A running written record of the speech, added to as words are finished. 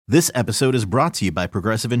This episode is brought to you by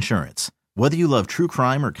Progressive Insurance. Whether you love true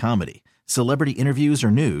crime or comedy, celebrity interviews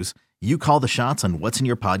or news, you call the shots on what's in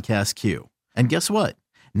your podcast queue. And guess what?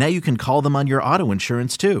 Now you can call them on your auto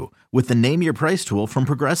insurance too with the Name Your Price tool from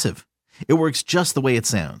Progressive. It works just the way it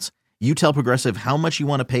sounds. You tell Progressive how much you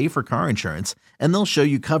want to pay for car insurance, and they'll show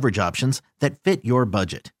you coverage options that fit your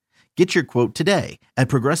budget. Get your quote today at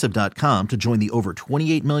Progressive.com to join the over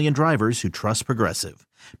 28 million drivers who trust Progressive.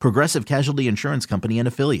 Progressive Casualty Insurance Company and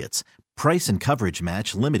Affiliates. Price and coverage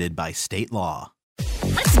match limited by state law.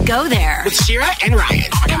 Let's go there. With Shira and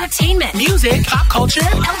Ryan. Entertainment. Music. Pop culture.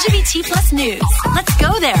 LGBT plus news. Let's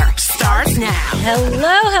go there. Starts now.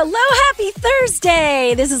 Hello. Happy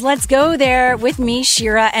Thursday. This is Let's Go There with me,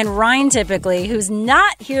 Shira, and Ryan typically, who's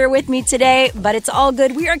not here with me today, but it's all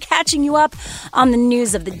good. We are catching you up on the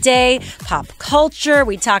news of the day, pop culture.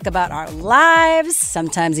 We talk about our lives,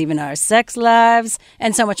 sometimes even our sex lives,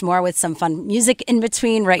 and so much more with some fun music in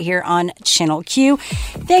between right here on Channel Q.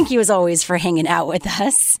 Thank you, as always, for hanging out with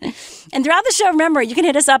us. And throughout the show, remember, you can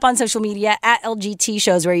hit us up on social media at LGT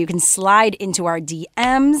Shows, where you can slide into our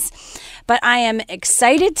DMs. But I am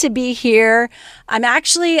excited to be here. I'm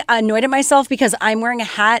actually annoyed at myself because I'm wearing a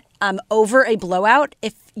hat over a blowout.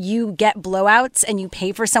 If you get blowouts and you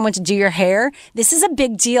pay for someone to do your hair, this is a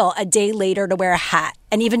big deal a day later to wear a hat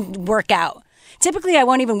and even work out. Typically, I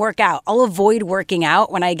won't even work out. I'll avoid working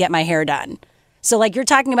out when I get my hair done. So like you're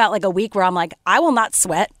talking about like a week where I'm like, I will not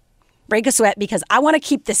break a sweat because I want to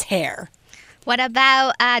keep this hair. What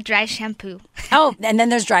about dry shampoo? Oh, and then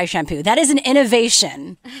there's dry shampoo. That is an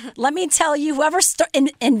innovation. Let me tell you, whoever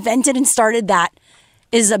invented and started that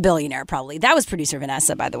is a billionaire, probably. That was producer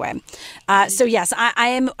Vanessa, by the way. So yes,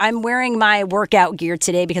 I'm wearing my workout gear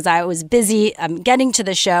today because I was busy getting to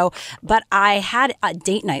the show, but I had a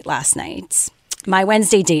date night last night. My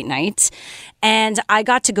Wednesday date night, and I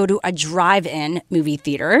got to go to a drive-in movie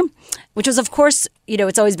theater, which was, of course,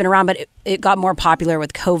 it's always been around, but it got more popular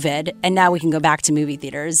with COVID, and now we can go back to movie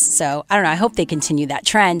theaters. So I don't know. I hope they continue that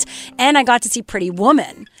trend. And I got to see Pretty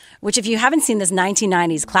Woman, which if you haven't seen this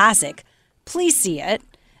 1990s classic, please see it.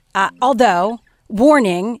 Although,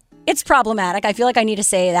 warning, it's problematic. I feel like I need to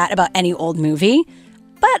say that about any old movie.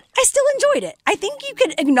 But I still enjoyed it. I think you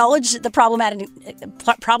could acknowledge the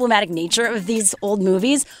problematic nature of these old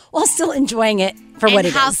movies while still enjoying it for what it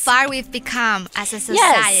is. And how far we've become as a society.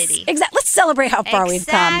 Yes, exactly. Let's celebrate how far we've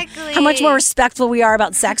come. How much more respectful we are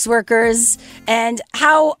about sex workers and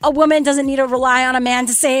how a woman doesn't need to rely on a man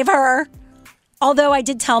to save her. Although I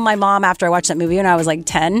did tell my mom after I watched that movie when I was like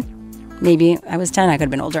 10, maybe I was 10, I could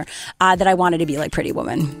have been older, that I wanted to be like Pretty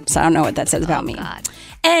Woman. So I don't know what that says about me. God.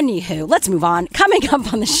 Anywho, let's move on. Coming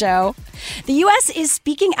up on the show, the U.S. is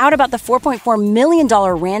speaking out about the $4.4 million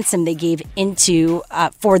ransom they gave into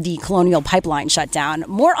for the Colonial Pipeline shutdown.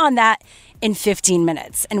 More on that in 15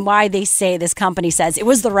 minutes and why they say this company says it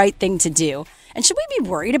was the right thing to do. And should we be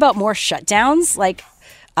worried about more shutdowns like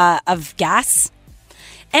of gas?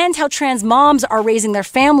 And how trans moms are raising their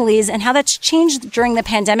families and how that's changed during the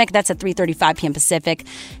pandemic. That's at 3:35 p.m. Pacific,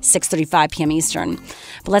 6:35 p.m. Eastern.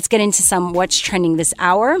 But let's get into some what's trending this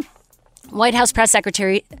hour. White House Press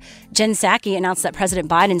Secretary Jen Psaki announced that President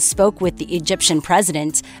Biden spoke with the Egyptian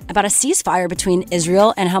president about a ceasefire between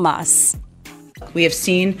Israel and Hamas. We have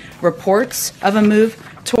seen reports of a move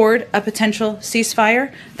toward a potential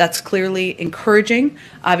ceasefire. That's clearly encouraging.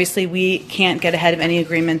 Obviously, we can't get ahead of any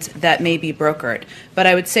agreements that may be brokered. But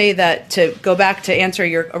I would say that to go back to answer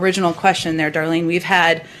your original question there, Darlene,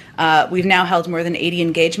 we've now held more than 80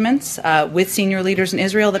 engagements with senior leaders in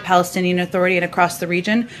Israel, the Palestinian Authority, and across the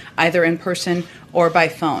region, either in person or by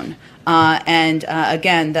phone.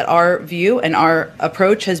 Again, that our view and our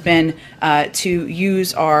approach has been to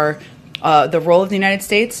use the role of the United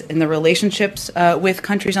States in the relationships with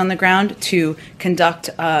countries on the ground to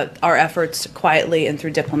conduct our efforts quietly and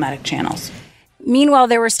through diplomatic channels. Meanwhile,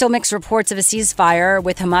 there were still mixed reports of a ceasefire,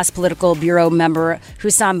 with Hamas Political Bureau member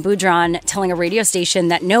Hussam Boudran telling a radio station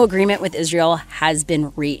that no agreement with Israel has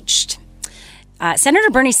been reached. Senator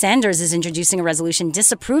Bernie Sanders is introducing a resolution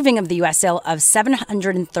disapproving of the U.S. sale of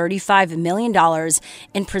 $735 million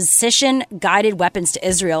in precision-guided weapons to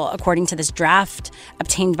Israel, according to this draft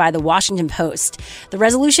obtained by the Washington Post. The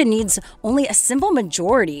resolution needs only a simple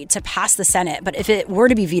majority to pass the Senate, but if it were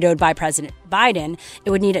to be vetoed by President Biden, it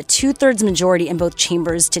would need a two-thirds majority in both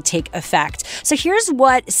chambers to take effect. So here's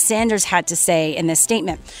what Sanders had to say in this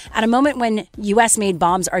statement. At a moment when U.S.-made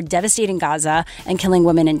bombs are devastating Gaza and killing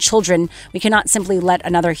women and children, we cannot simply let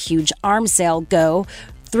another huge arms sale go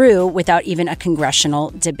through without even a congressional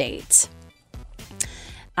debate.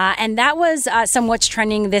 And that was what's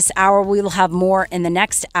trending this hour. We will have more in the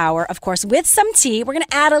next hour, of course, with some tea. We're going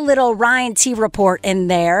to add a little Ryan Tea report in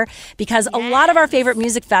there because a lot of our favorite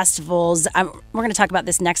music festivals, we're going to talk about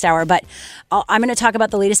this next hour, but I'm going to talk about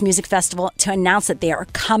the latest music festival to announce that they are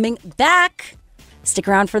coming back. Stick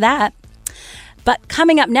around for that. But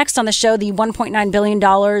coming up next on the show, the $1.9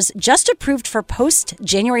 billion just approved for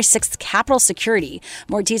post-January 6th Capitol security.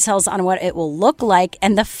 More details on what it will look like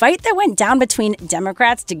and the fight that went down between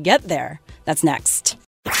Democrats to get there. That's next.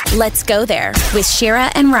 Let's go there with Shira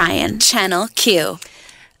and Ryan, Channel Q.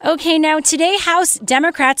 Okay, now today, House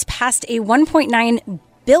Democrats passed a $1.9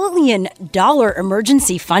 billion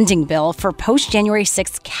emergency funding bill for post-January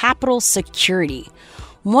 6th Capitol security.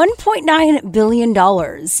 $1.9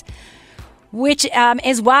 billion. Which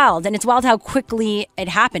is wild, and it's wild how quickly it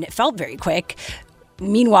happened. It felt very quick.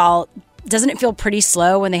 Meanwhile, doesn't it feel pretty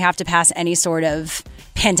slow when they have to pass any sort of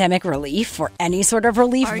pandemic relief or any sort of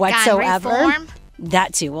relief or whatsoever? Gun reform?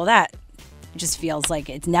 That too. Well, that just feels like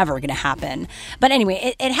it's never going to happen. But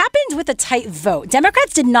anyway, it happened with a tight vote.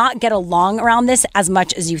 Democrats did not get along around this as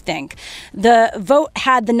much as you think. The vote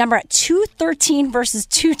had the number at 213 versus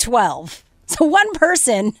 212. So one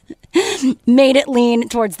person made it lean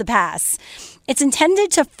towards the pass. It's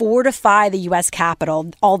intended to fortify the U.S.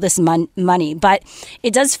 Capitol, all this money, but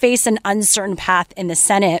it does face an uncertain path in the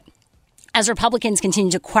Senate as Republicans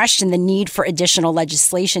continue to question the need for additional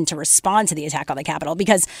legislation to respond to the attack on the Capitol.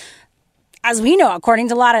 Because, as we know, according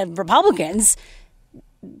to a lot of Republicans,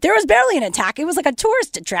 there was barely an attack. It was like a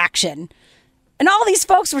tourist attraction. And all these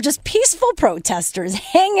folks were just peaceful protesters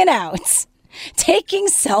hanging out, taking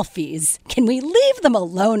selfies. Can we leave them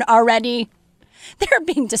alone already? They're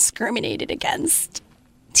being discriminated against.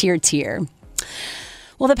 Tear.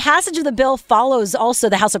 Well, the passage of the bill follows also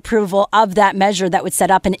the House approval of that measure that would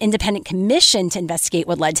set up an independent commission to investigate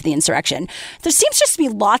what led to the insurrection. There seems just to be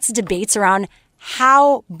lots of debates around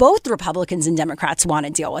how both Republicans and Democrats want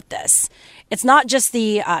to deal with this. It's not just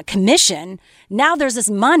the commission. Now there's this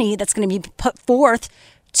money that's going to be put forth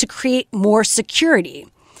to create more security.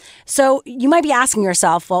 So you might be asking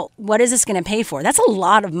yourself, well, what is this going to pay for? That's a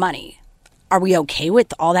lot of money. Are we okay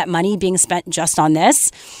with all that money being spent just on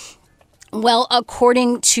this? Well,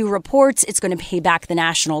 according to reports, it's going to pay back the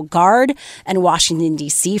National Guard and Washington,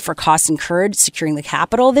 D.C. for costs incurred securing the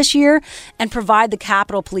Capitol this year and provide the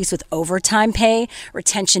Capitol Police with overtime pay,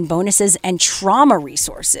 retention bonuses, and trauma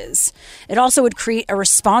resources. It also would create a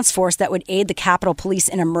response force that would aid the Capitol Police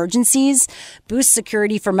in emergencies, boost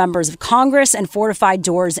security for members of Congress, and fortify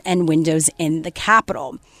doors and windows in the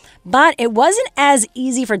Capitol. But it wasn't as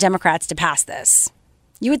easy for Democrats to pass this.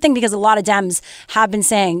 You would think because a lot of Dems have been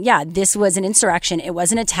saying, yeah, this was an insurrection. It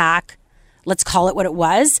was an attack. Let's call it what it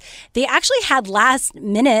was. They actually had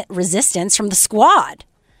last-minute resistance from the squad.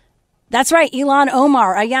 That's right. Ilhan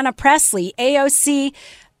Omar, Ayanna Pressley, AOC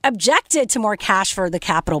objected to more cash for the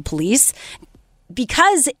Capitol Police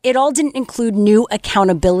because it all didn't include new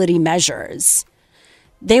accountability measures.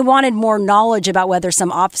 They wanted more knowledge about whether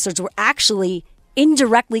some officers were actually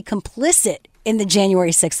indirectly complicit in the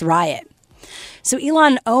January 6th riot. So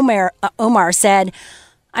Ilhan Omar said,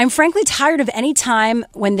 I'm frankly tired of any time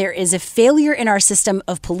when there is a failure in our system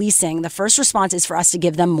of policing. The first response is for us to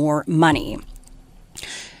give them more money.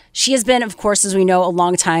 She has been, of course, as we know, a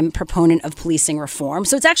longtime proponent of policing reform.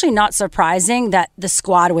 So it's actually not surprising that the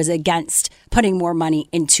squad was against putting more money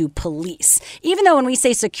into police. Even though when we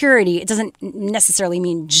say security, it doesn't necessarily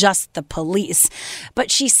mean just the police.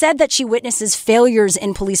 But she said that she witnesses failures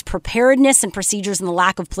in police preparedness and procedures and the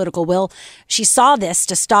lack of political will. She saw this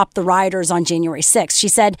to stop the rioters on January 6th. She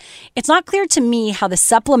said, it's not clear to me how the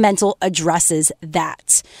supplemental addresses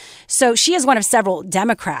that. So she is one of several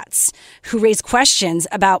Democrats who raised questions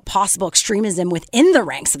about possible extremism within the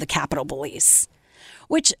ranks of the Capitol Police,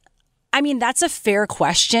 which, I mean, that's a fair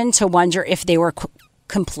question to wonder if they were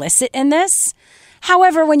complicit in this.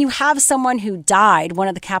 However, when you have someone who died, one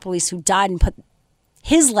of the Capitol Police who died and put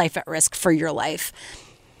his life at risk for your life,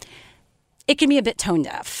 it can be a bit tone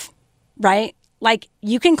deaf, right? Like,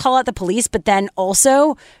 you can call out the police, but then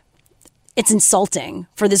also it's insulting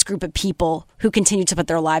for this group of people who continue to put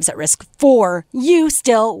their lives at risk for you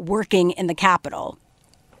still working in the Capitol.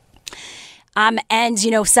 And,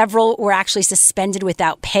 you know, several were actually suspended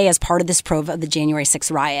without pay as part of this probe of the January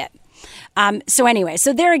 6th riot. So anyway,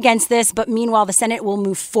 so they're against this. But meanwhile, the Senate will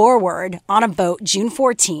move forward on a vote June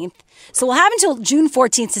 14th. So we'll have until June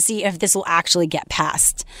 14th to see if this will actually get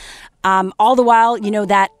passed. All the while, you know,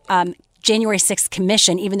 that January 6th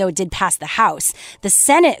commission, even though it did pass the House, the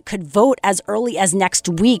Senate could vote as early as next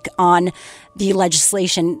week on the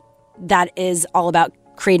legislation that is all about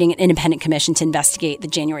creating an independent commission to investigate the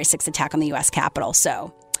January 6th attack on the U.S. Capitol.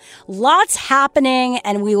 So Lots happening,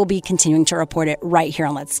 and we will be continuing to report it right here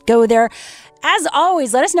on Let's Go There. As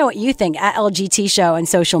always, let us know what you think at LGT Show and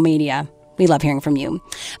social media. We love hearing from you.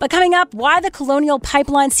 But coming up, why the Colonial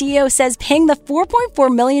Pipeline CEO says paying the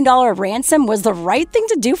 $4.4 million ransom was the right thing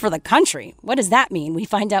to do for the country. What does that mean? We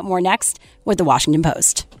find out more next with the Washington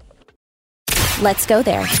Post. Let's Go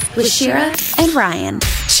There with Shira and Ryan.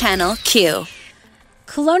 Channel Q.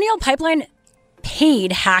 Colonial Pipeline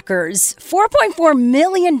paid hackers $4.4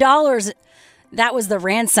 million. That was the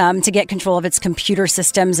ransom to get control of its computer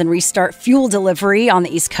systems and restart fuel delivery on the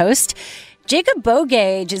East Coast. Jacob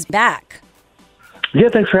Bogage is back. Yeah,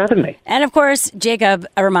 thanks for having me. And of course, Jacob,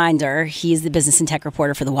 a reminder, he's the business and tech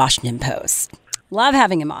reporter for the Washington Post. Love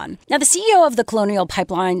having him on. Now, the CEO of the Colonial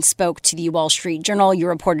Pipeline spoke to the Wall Street Journal. You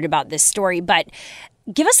reported about this story, but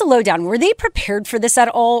give us a lowdown. Were they prepared for this at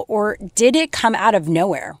all, or did it come out of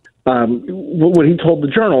nowhere? What he told the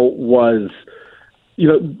Journal was,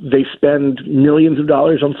 they spend millions of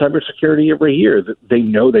dollars on cybersecurity every year. They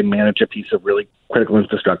know they manage a piece of really critical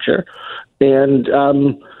infrastructure. And,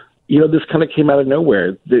 this kind of came out of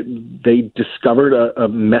nowhere. They discovered a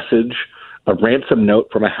message, a ransom note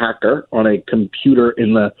from a hacker on a computer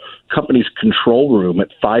in the company's control room at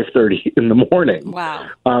 5:30 in the morning. Wow.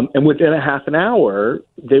 And within a half an hour,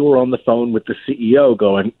 they were on the phone with the CEO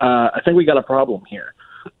going, I think we got a problem here.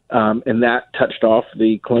 And that touched off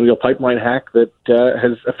the Colonial Pipeline hack that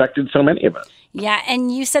has affected so many of us. Yeah,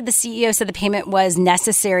 and you said the CEO said the payment was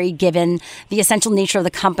necessary given the essential nature of the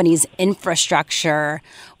company's infrastructure.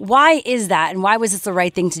 Why is that, and why was this the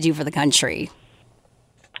right thing to do for the country?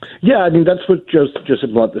 Yeah, I mean, that's what Joseph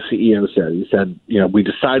Blunt, the CEO, said. He said, we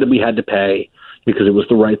decided we had to pay because it was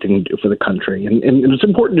the right thing to do for the country. And it's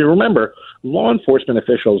important to remember, law enforcement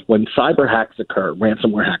officials, when cyber hacks occur,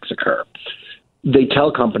 ransomware hacks occur, they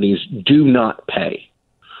tell companies, do not pay.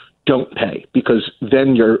 Don't pay, because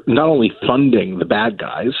then you're not only funding the bad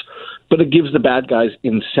guys, but it gives the bad guys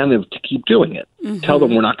incentive to keep doing it. Mm-hmm. Tell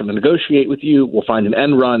them we're not going to negotiate with you. We'll find an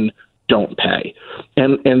end run. Don't pay.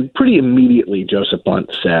 And pretty immediately, Joseph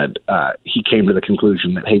Blunt said he came to the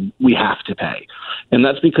conclusion that, hey, we have to pay. And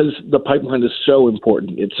that's because the pipeline is so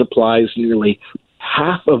important. It supplies nearly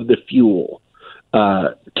half of the fuel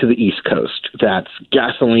to the East Coast. That's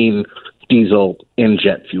gasoline, diesel, and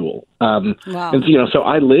jet fuel. Wow. And so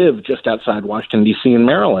I live just outside Washington, D.C. in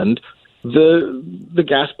Maryland. The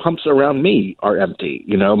gas pumps around me are empty.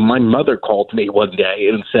 My mother called me one day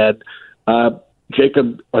and said,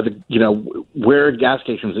 Jacob, where are gas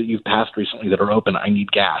stations that you've passed recently that are open? I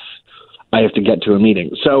need gas. I have to get to a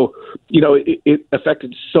meeting. So, it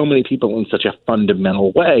affected so many people in such a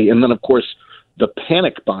fundamental way. And then, of course, the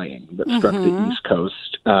panic buying that struck the East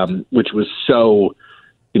Coast, which was so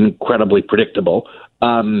incredibly predictable,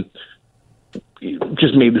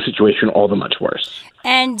 just made the situation all the much worse.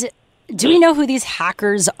 And do we know who these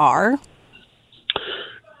hackers are?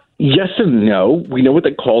 Yes and no. We know what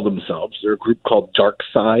they call themselves. They're a group called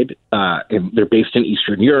DarkSide, and they're based in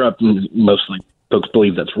Eastern Europe. Mostly folks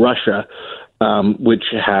believe that's Russia, which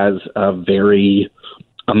has a very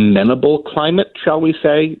amenable climate, shall we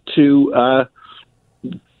say, to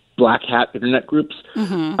black hat internet groups.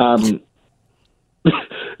 Mm-hmm.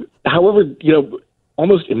 However,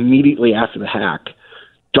 almost immediately after the hack,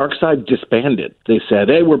 DarkSide disbanded. They said,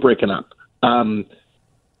 hey, we're breaking up.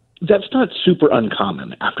 That's not super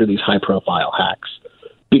uncommon after these high-profile hacks,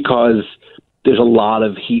 because there's a lot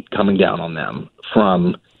of heat coming down on them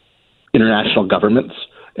from international governments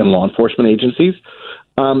and law enforcement agencies.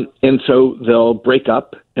 And so they'll break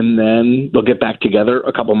up, and then they'll get back together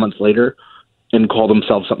a couple months later and call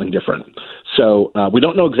themselves something different. So we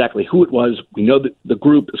don't know exactly who it was. We know that the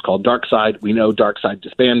group is called DarkSide. We know DarkSide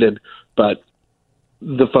disbanded, but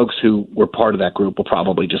the folks who were part of that group will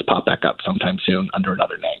probably just pop back up sometime soon under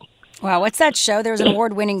another name. Wow, what's that show? There was an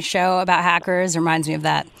award-winning show about hackers. Reminds me of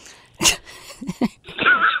that.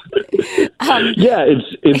 Yeah,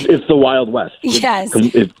 it's the Wild West. Yes.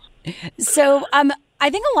 So I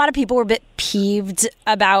think a lot of people were a bit peeved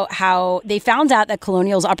about how they found out that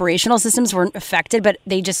Colonial's operational systems weren't affected, but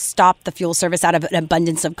they just stopped the fuel service out of an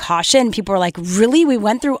abundance of caution. People were like, really? We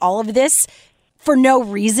went through all of this for no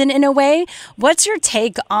reason in a way? What's your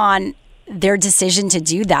take on their decision to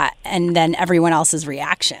do that and then everyone else's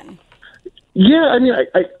reaction? Yeah, I mean,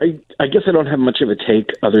 I guess I don't have much of a take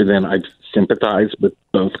other than I sympathize with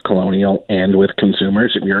both Colonial and with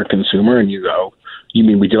consumers. If you're a consumer and you go, you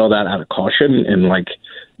mean we did all that out of caution and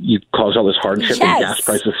you caused all this hardship and gas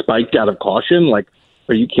prices spiked out of caution?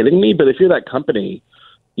 Are you kidding me? But if you're that company,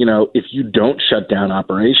 if you don't shut down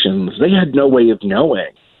operations, they had no way of knowing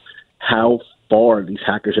how far these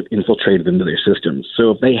hackers have infiltrated into their systems.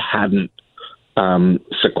 So if they hadn't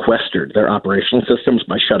sequestered their operational systems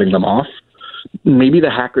by shutting them off, maybe the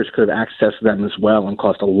hackers could have accessed them as well and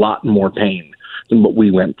caused a lot more pain than what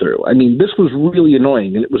we went through. I mean, this was really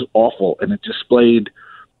annoying, and it was awful, and it displayed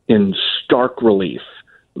in stark relief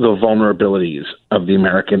the vulnerabilities of the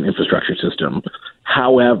American infrastructure system.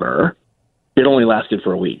 However, it only lasted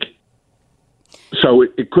for a week. So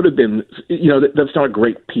it could have been, that's not a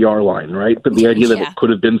great PR line, right? But the idea that it could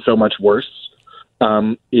have been so much worse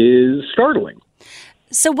is startling.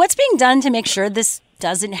 So what's being done to make sure this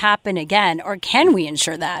doesn't happen again, or can we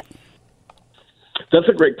ensure that? That's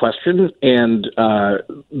a great question, and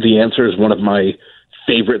the answer is one of my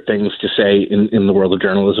favorite things to say in the world of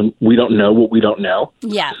journalism. We don't know what we don't know.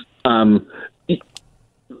 Yeah.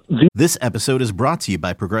 This episode is brought to you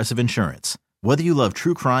by Progressive Insurance. Whether you love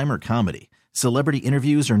true crime or comedy, celebrity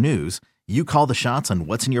interviews or news, you call the shots on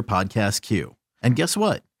what's in your podcast queue. And guess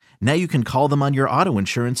what? Now you can call them on your auto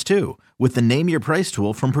insurance too with the Name Your Price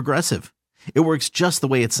tool from Progressive. It works just the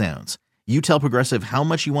way it sounds. You tell Progressive how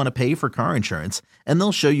much you want to pay for car insurance, and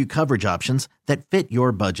they'll show you coverage options that fit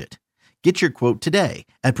your budget. Get your quote today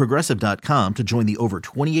at Progressive.com to join the over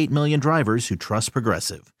 28 million drivers who trust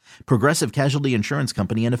Progressive. Progressive Casualty Insurance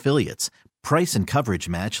Company and Affiliates. Price and coverage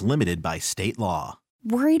match limited by state law.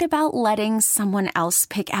 Worried about letting someone else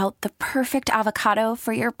pick out the perfect avocado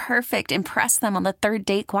for your perfect impress them on the third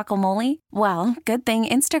date guacamole? Well, good thing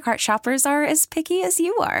Instacart shoppers are as picky as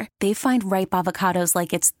you are. They find ripe avocados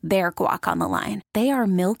like it's their guac on the line. They are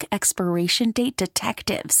milk expiration date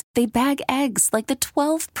detectives. They bag eggs like the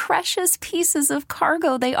 12 precious pieces of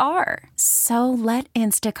cargo they are. So let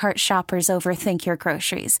Instacart shoppers overthink your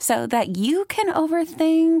groceries so that you can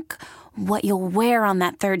overthink what you'll wear on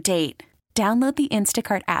that third date. Download the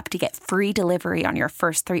Instacart app to get free delivery on your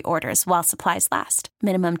first 3 orders while supplies last.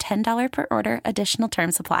 Minimum $10 per order. Additional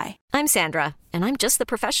terms apply. I'm Sandra, and I'm just the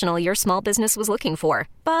professional your small business was looking for.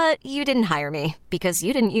 But you didn't hire me because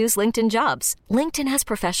you didn't use LinkedIn Jobs. LinkedIn has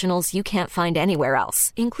professionals you can't find anywhere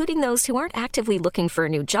else, including those who aren't actively looking for a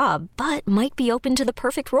new job, but might be open to the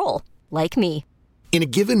perfect role, like me. In a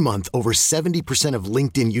given month, over 70% of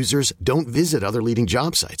LinkedIn users don't visit other leading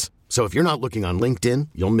job sites. So if you're not looking on LinkedIn,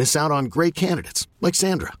 you'll miss out on great candidates like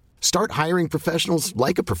Sandra. Start hiring professionals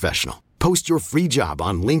like a professional. Post your free job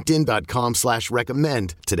on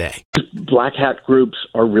linkedin.com/recommend today. Black hat groups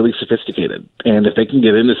are really sophisticated. And if they can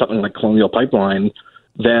get into something like Colonial Pipeline,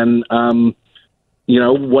 then,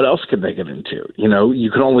 what else could they get into? You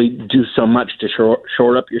can only do so much to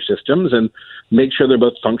shore up your systems and make sure they're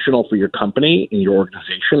both functional for your company and your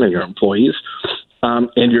organization and your employees.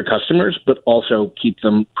 And your customers, but also keep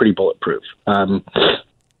them pretty bulletproof. And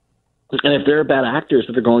if there are bad actors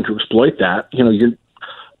that are going to exploit that, you're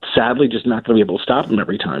sadly just not going to be able to stop them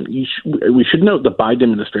every time. We should note the Biden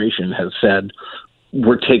administration has said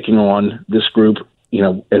we're taking on this group,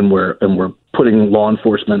 and we're putting law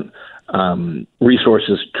enforcement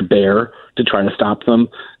resources to bear to try to stop them.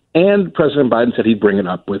 And President Biden said he'd bring it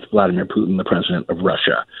up with Vladimir Putin, the president of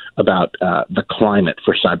Russia, about the climate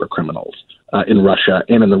for cyber criminals in Russia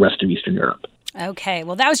and in the rest of Eastern Europe. Okay.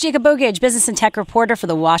 Well, that was Jacob Bogage, business and tech reporter for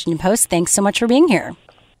The Washington Post. Thanks so much for being here.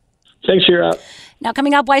 Thanks, Shira. Now,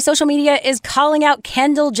 coming up, why social media is calling out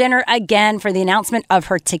Kendall Jenner again for the announcement of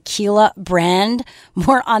her tequila brand.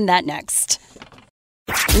 More on that next.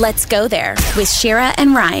 Let's go there with Shira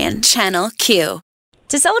and Ryan, Channel Q.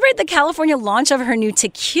 To celebrate the California launch of her new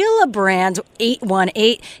tequila brand,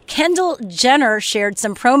 818, Kendall Jenner shared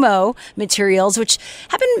some promo materials, which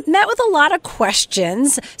have been met with a lot of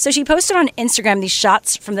questions. So she posted on Instagram these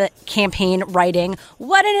shots from the campaign, writing,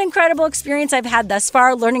 "What an incredible experience I've had thus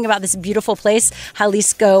far, learning about this beautiful place,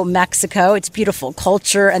 Jalisco, Mexico. Its beautiful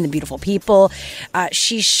culture and the beautiful people."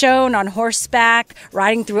 She's shown on horseback,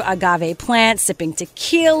 riding through agave plants, sipping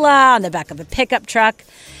tequila on the back of a pickup truck.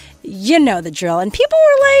 You know the drill. And people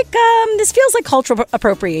were like, this feels like cultural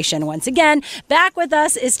appropriation once again. Back with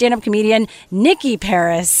us is stand-up comedian Nikki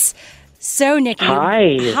Paris. So, Nikki.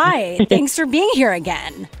 Hi. Thanks for being here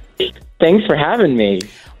again. Thanks for having me.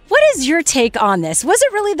 What is your take on this? Was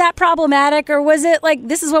it really that problematic, or was it like,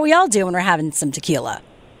 this is what we all do when we're having some tequila?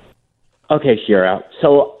 Okay, Shira.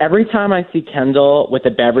 So every time I see Kendall with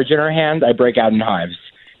a beverage in her hand, I break out in hives.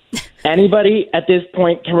 Anybody at this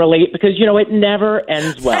point can relate because, it never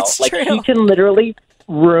ends well. That's like, true. she can literally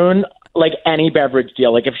ruin, any beverage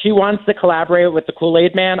deal. Like, if she wants to collaborate with the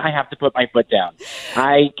Kool-Aid Man, I have to put my foot down.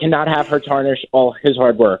 I cannot have her tarnish all his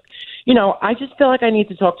hard work. I just feel like I need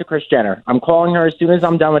to talk to Kris Jenner. I'm calling her as soon as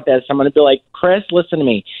I'm done with this. I'm going to be like, Kris, listen to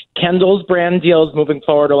me. Kendall's brand deals moving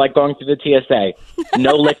forward are like going through the TSA.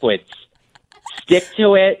 No liquids. Stick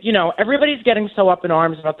to it. Everybody's getting so up in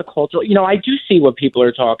arms about the cultural. I do see what people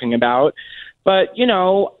are talking about, But,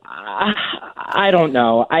 I don't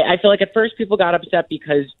know. I feel like at first people got upset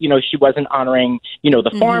because, she wasn't honoring,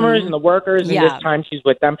 the farmers and the workers, and this time she's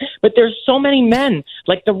with them. But there's so many men,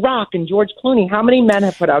 like The Rock and George Clooney. How many men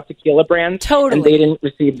have put out tequila brands and they didn't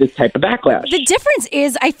receive this type of backlash? The difference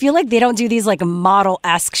is I feel like they don't do these like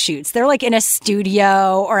model-esque shoots. They're like in a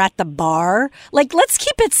studio or at the bar. Like, let's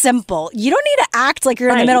keep it simple. You don't need to act like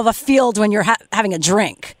you're in the middle of a field when you're having a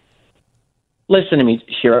drink. Listen to me,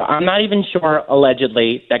 Shira. I'm not even sure,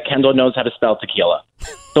 allegedly, that Kendall knows how to spell tequila.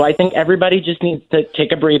 So I think everybody just needs to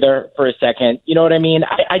take a breather for a second. You know what I mean?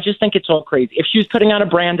 I just think it's all crazy. If she was putting out a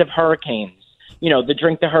brand of hurricanes, the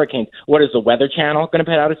drink the hurricanes, what is the Weather Channel going to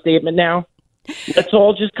put out a statement now? Let's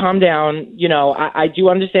all just calm down. I do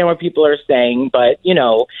understand what people are saying, but,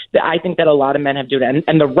 I think that a lot of men have done it.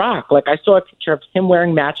 And The Rock, like I saw a picture of him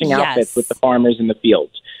wearing matching outfits with the farmers in the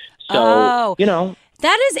fields. So,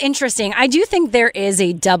 That is interesting. I do think there is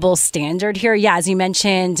a double standard here. Yeah, as you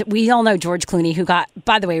mentioned, we all know George Clooney, who got,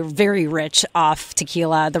 by the way, very rich off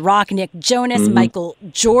tequila. The Rock, Nick Jonas, Michael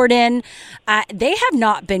Jordan. They have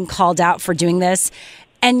not been called out for doing this.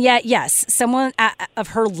 And yet, yes, someone of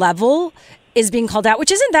her level is being called out,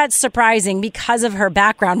 which isn't that surprising because of her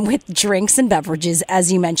background with drinks and beverages,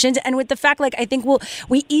 as you mentioned, and with the fact, like, I think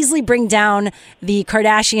we easily bring down the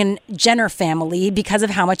Kardashian-Jenner family because of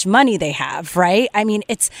how much money they have, right? I mean,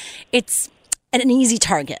 it's an easy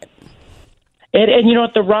target. And you know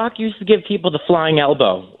what? The Rock used to give people the flying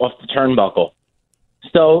elbow off the turnbuckle.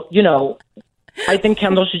 So, I think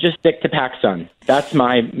Kendall should just stick to PacSun. That's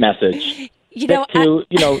my message. Stick to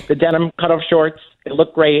the denim cutoff shorts. They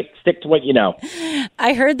look great. Stick to what you know.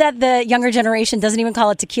 I heard that the younger generation doesn't even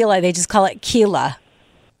call it tequila. They just call it Keela.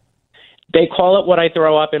 They call it what I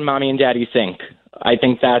throw up in mommy and daddy's sink. I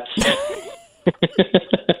think that's...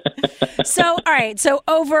 So, all right. So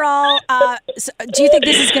overall, do you think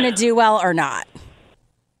this is going to do well or not?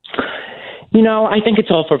 I think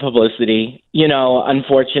it's all for publicity,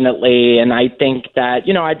 unfortunately. And I think that,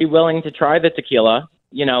 I'd be willing to try the tequila,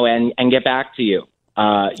 and get back to you.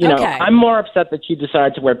 I'm more upset that she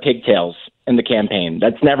decided to wear pigtails in the campaign.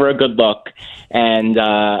 That's never a good look. And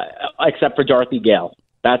except for Dorothy Gale.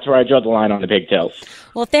 That's where I draw the line on the pigtails.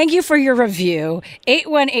 Well, thank you for your review.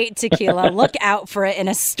 818 Tequila. Look out for it in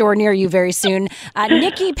a store near you very soon.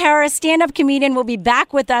 Nikki Paris, stand-up comedian, will be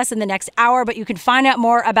back with us in the next hour, but you can find out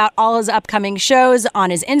more about all his upcoming shows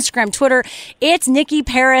on his Instagram, Twitter. It's Nikki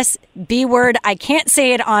Paris, B-word. I can't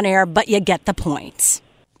say it on air, but you get the point.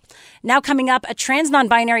 Now coming up, a trans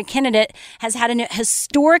non-binary candidate has had a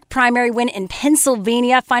historic primary win in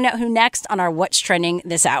Pennsylvania. Find out who next on our What's Trending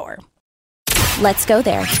this hour. Let's go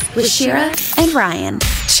there with Shira and Ryan.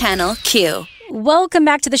 Channel Q. Welcome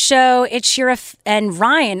back to the show. It's Shira and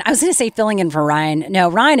Ryan. I was going to say filling in for Ryan. No,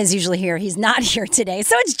 Ryan is usually here. He's not here today.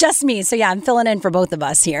 So it's just me. So yeah, I'm filling in for both of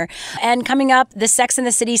us here. And coming up, the Sex and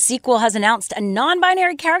the City sequel has announced a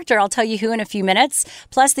non-binary character. I'll tell you who in a few minutes.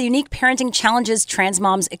 Plus the unique parenting challenges trans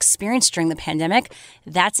moms experienced during the pandemic.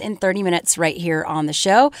 That's in 30 minutes right here on the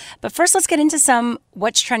show. But first, let's get into some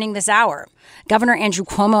What's Trending this hour. Governor Andrew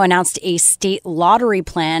Cuomo announced a state lottery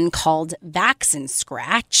plan called Vaccine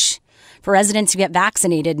Scratch for residents who get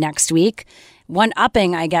vaccinated next week,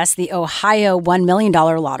 one-upping, I guess, the Ohio $1 million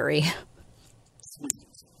lottery. Vax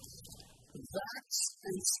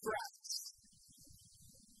and Scratch.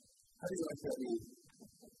 How do you like that name?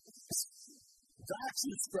 Vax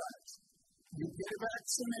and Scratch. You get a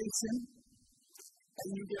vaccination,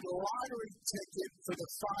 and you get a lottery ticket for the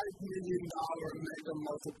 $5 million mega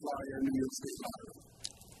multiplier in the New York State lottery.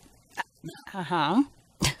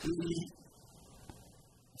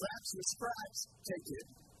 The Vax and Scratch ticket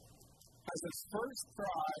has a first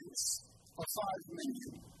prize of $5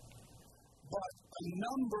 million, but a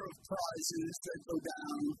number of prizes that go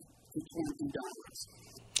down to $20.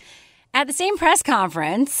 At the same press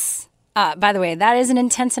conference, by the way, that is an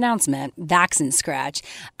intense announcement, Vaccine Scratch.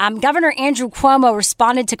 Governor Andrew Cuomo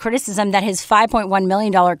responded to criticism that his $5.1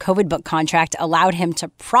 million COVID book contract allowed him to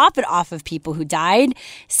profit off of people who died,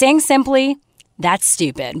 saying simply, that's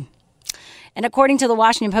stupid. And according to the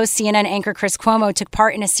Washington Post, CNN anchor Chris Cuomo took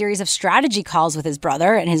part in a series of strategy calls with his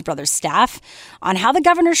brother and his brother's staff on how the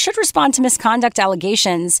governor should respond to misconduct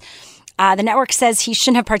allegations. The network says he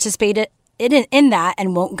shouldn't have participated in that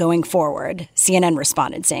and won't going forward. CNN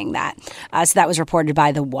responded saying that. So that was reported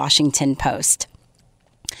by the Washington Post.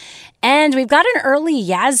 And we've got an early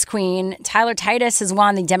Yaz queen. Tyler Titus has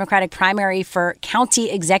won the Democratic primary for county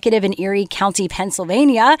executive in Erie County,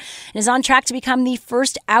 Pennsylvania, and is on track to become the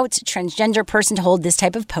first out transgender person to hold this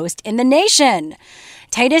type of post in the nation.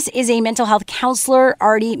 Titus is a mental health counselor,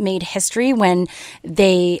 already made history when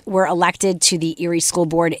they were elected to the Erie School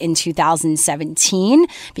Board in 2017,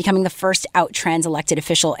 becoming the first out trans elected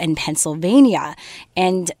official in Pennsylvania.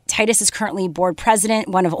 And Titus is currently board president,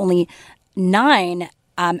 one of only 9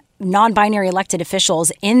 non-binary elected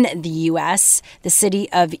officials in the U.S. The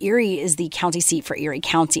city of Erie is the county seat for Erie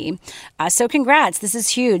County. So congrats. This is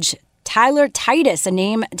huge. Tyler Titus, a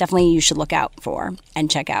name definitely you should look out for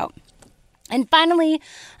and check out. And finally,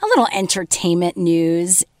 a little entertainment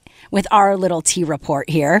news with our little T report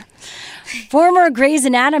here. Former Grey's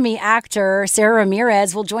Anatomy actor Sarah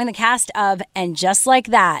Ramirez will join the cast of And Just Like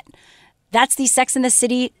That. That's the Sex and the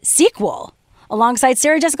City sequel, alongside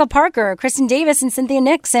Sarah Jessica Parker, Kristen Davis, and Cynthia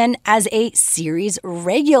Nixon as a series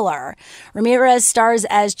regular. Ramirez stars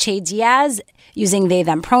as Che Diaz, using they,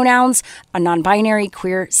 them pronouns, a non-binary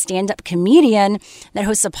queer stand-up comedian that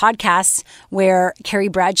hosts a podcast where Carrie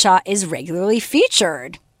Bradshaw is regularly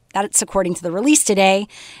featured. That's according to the release today.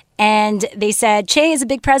 And they said, Che is a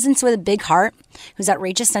big presence with a big heart, whose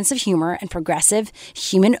outrageous sense of humor and progressive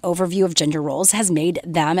human overview of gender roles has made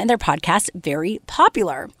them and their podcast very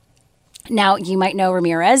popular. Now, you might know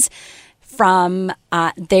Ramirez from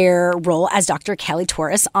their role as Dr. Kelly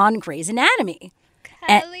Torres on Grey's Anatomy.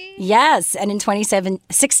 Yes, and in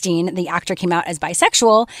 2016, the actor came out as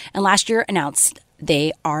bisexual, and last year announced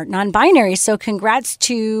they are non-binary. So congrats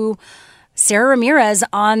to Sarah Ramirez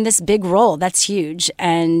on this big role. That's huge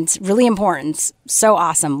and really important. So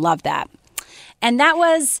awesome. Love that. And that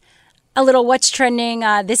was a little What's Trending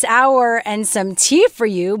this hour and some tea for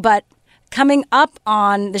you. But coming up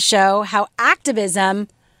on the show, how activism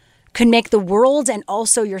could make the world and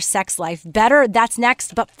also your sex life better. That's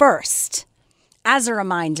next. But first, as a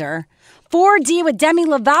reminder, 4D with Demi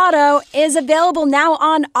Lovato is available now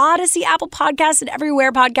on Odyssey, Apple Podcasts, and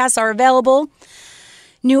everywhere podcasts are available.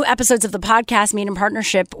 New episodes of the podcast made in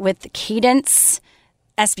partnership with Cadence,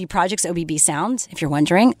 SB Projects, OBB Sound, if you're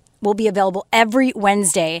wondering, will be available every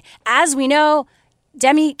Wednesday. As we know,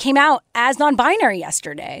 Demi came out as non-binary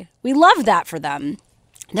yesterday. We love that for them.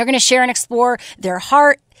 They're going to share and explore their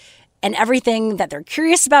heart and everything that they're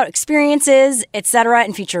curious about, experiences, etc.,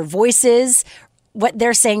 and feature voices. What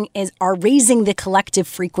they're saying are raising the collective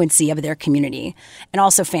frequency of their community and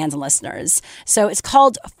also fans and listeners. So it's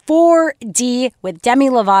called 4D with Demi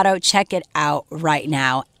Lovato. Check it out right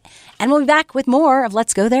now. And we'll be back with more of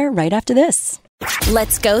Let's Go There right after this.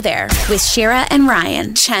 Let's Go There with Shira and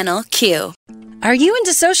Ryan, Channel Q. Are you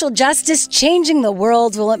into social justice changing the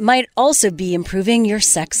world? Well, it might also be improving your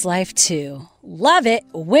sex life too. Love it.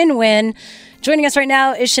 Win-win. Joining us right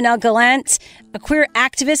now is Chanel Gallant, a queer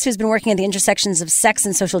activist who's been working at the intersections of sex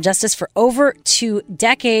and social justice for over 2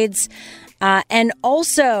 decades. And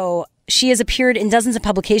also, she has appeared in dozens of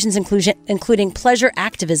publications, including Pleasure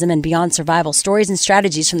Activism and Beyond Survival, Stories and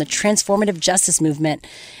Strategies from the Transformative Justice Movement.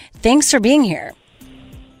 Thanks for being here.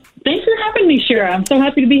 Thanks for having me, Shira. I'm so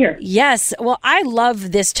happy to be here. Yes. Well, I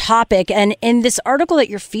love this topic. And in this article that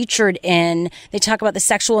you're featured in, they talk about the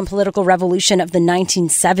sexual and political revolution of the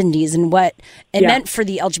 1970s and what it meant for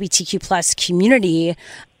the LGBTQ plus community.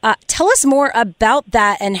 Tell us more about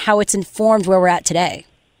that and how it's informed where we're at today.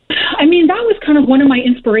 I mean, that was kind of one of my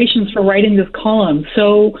inspirations for writing this column.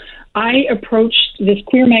 So I approached this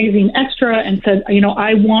queer magazine Extra and said,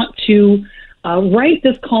 I want to write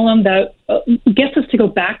this column that gets us to go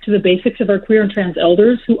back to the basics of our queer and trans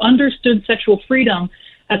elders who understood sexual freedom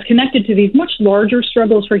as connected to these much larger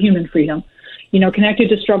struggles for human freedom, connected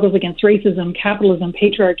to struggles against racism, capitalism,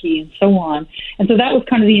 patriarchy, and so on. And so that was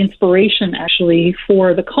kind of the inspiration, actually,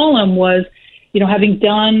 for the column was, having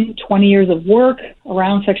done 20 years of work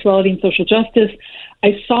around sexuality and social justice,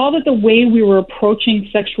 I saw that the way we were approaching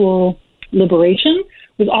sexual liberation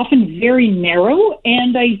was often very narrow,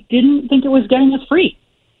 and I didn't think it was getting us free.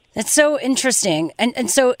 That's so interesting.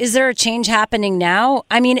 And so is there a change happening now?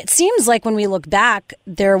 I mean, it seems like when we look back,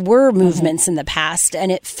 there were movements in the past,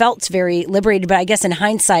 and it felt very liberated, but I guess in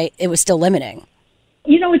hindsight, it was still limiting.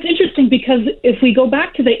 It's interesting because if we go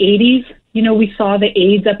back to the 80s, we saw the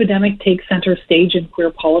AIDS epidemic take center stage in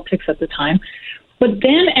queer politics at the time. But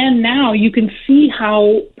then and now you can see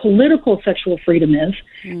how political sexual freedom is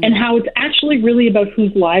and how it's actually really about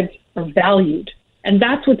whose lives are valued. And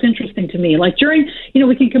that's what's interesting to me. Like during,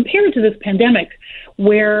 we can compare it to this pandemic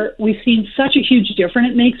where we've seen such a huge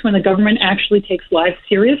difference it makes when the government actually takes lives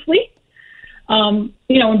seriously. And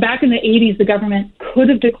back in the 80s, the government could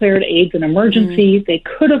have declared AIDS an emergency. They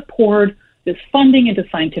could have poured this funding into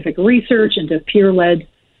scientific research, into peer-led,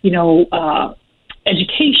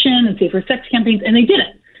 education and safer sex campaigns, and they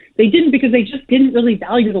didn't. They didn't because they just didn't really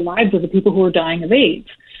value the lives of the people who were dying of AIDS.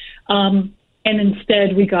 And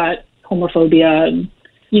instead we got homophobia and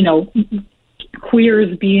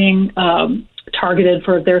queers being targeted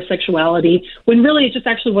for their sexuality, when really it just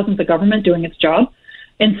actually wasn't the government doing its job.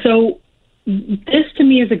 And so this to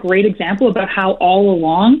me is a great example about how all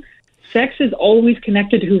along sex is always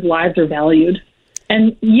connected to whose lives are valued.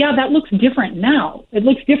 And yeah, that looks different now. It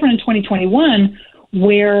looks different in 2021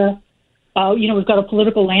 where, we've got a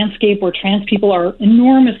political landscape where trans people are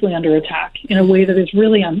enormously under attack in a way that is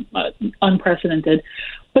really unprecedented.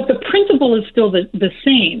 But the principle is still the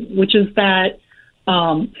same, which is that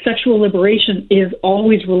sexual liberation is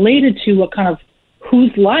always related to what kind of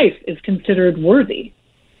whose life is considered worthy.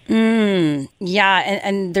 Yeah,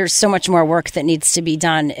 and there's so much more work that needs to be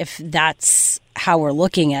done if that's how we're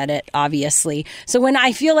looking at it, obviously. So when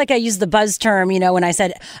I feel like I use the buzz term, when I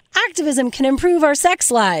said activism can improve our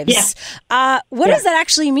sex lives, what does that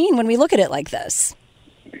actually mean when we look at it like this?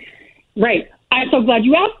 Right. I'm so glad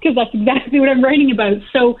you asked, because that's exactly what I'm writing about.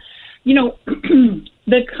 So,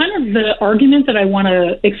 the argument that I want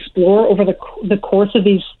to explore over the course of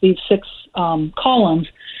these 6 columns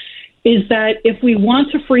is that if we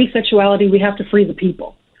want to free sexuality, we have to free the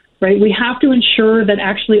people, right? We have to ensure that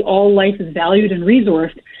actually all life is valued and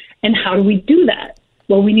resourced. And how do we do that?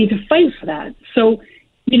 Well, we need to fight for that. So,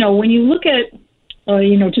 when you look at,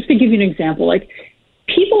 just to give you an example, like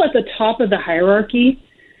people at the top of the hierarchy,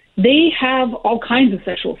 they have all kinds of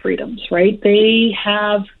sexual freedoms, right? They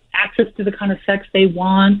have access to the kind of sex they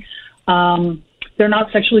want. They're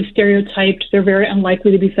not sexually stereotyped. They're very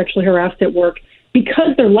unlikely to be sexually harassed at work,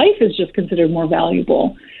 because their life is just considered more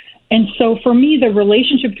valuable. And so for me, the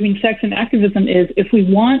relationship between sex and activism is, if we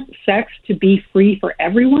want sex to be free for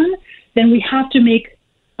everyone, then we have to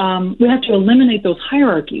eliminate those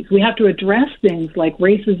hierarchies. We have to address things like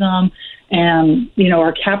racism and,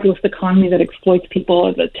 our capitalist economy that exploits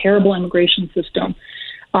people, the terrible immigration system,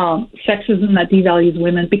 sexism that devalues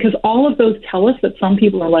women, because all of those tell us that some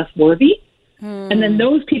people are less worthy. And then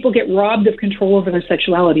those people get robbed of control over their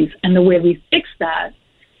sexualities. And the way we fix that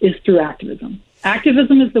is through activism.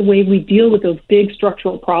 Activism is the way we deal with those big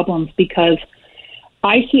structural problems, because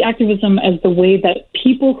I see activism as the way that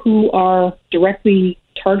people who are directly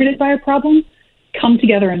targeted by a problem come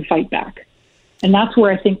together and fight back. And that's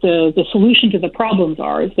where I think the solution to the problems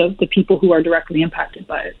are, is the people who are directly impacted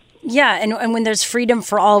by it. Yeah, and when there's freedom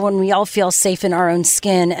for all, when we all feel safe in our own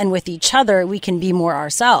skin and with each other, we can be more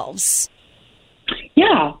ourselves.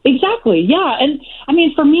 Yeah, exactly. Yeah. And I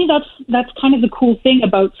mean, for me, that's kind of the cool thing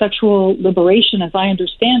about sexual liberation, as I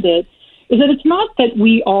understand it, is that it's not that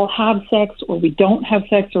we all have sex or we don't have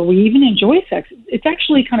sex or we even enjoy sex. It's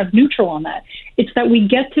actually kind of neutral on that. It's that we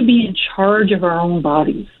get to be in charge of our own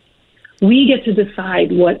bodies. We get to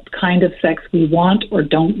decide what kind of sex we want or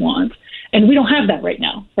don't want. And we don't have that right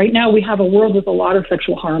now. Right now, we have a world with a lot of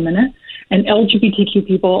sexual harm in it. And LGBTQ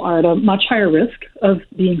people are at a much higher risk of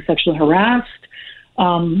being sexually harassed,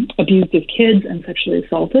 abused as kids, and sexually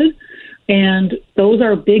assaulted. And those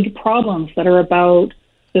are big problems that are about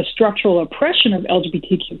the structural oppression of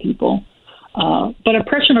LGBTQ people, but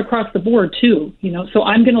oppression across the board too. So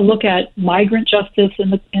I'm going to look at migrant justice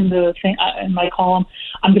in my column.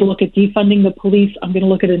 I'm going to look at defunding the police. I'm going to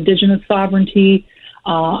look at Indigenous sovereignty.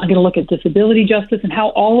 I'm going to look at disability justice and how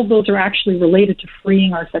all of those are actually related to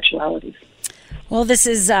freeing our sexualities. Well, this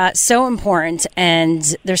is so important,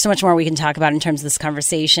 and there's so much more we can talk about in terms of this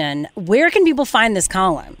conversation. Where can people find this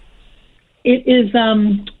column? It is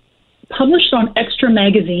published on Extra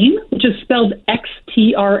Magazine, which is spelled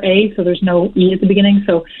XTRA, so there's no E at the beginning.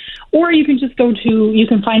 Or you can just you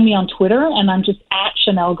can find me on Twitter, and I'm just at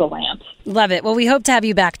Chanel Gallant. Love it. Well, we hope to have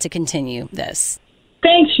you back to continue this.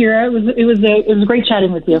 Thanks, Shira. It was great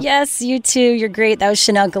chatting with you. Yes, you too. You're great. That was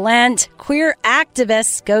Chanel Gallant, queer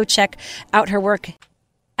activist. Go check out her work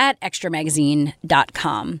at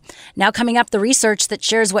extramagazine.com. Now coming up, the research that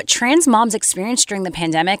shares what trans moms experienced during the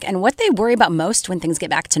pandemic and what they worry about most when things get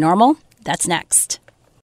back to normal. That's next.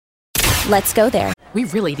 Let's go there. We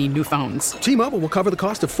really need new phones. T-Mobile will cover the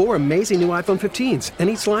cost of 4 amazing new iPhone 15s, and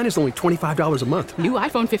each line is only $25 a month. New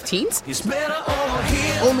iPhone 15s? It's better over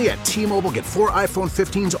here. Only at T-Mobile, get 4 iPhone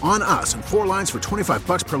 15s on us and 4 lines for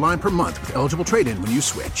 $25 per line per month with eligible trade-in when you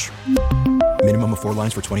switch. Minimum of 4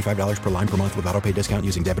 lines for $25 per line per month with autopay discount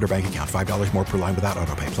using debit or bank account. $5 more per line without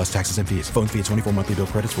autopay, plus taxes and fees. Phone fee at 24 monthly bill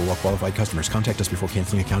credits for well-qualified customers. Contact us before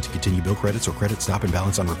canceling account to continue bill credits or credit stop and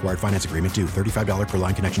balance on required finance agreement due. $35 per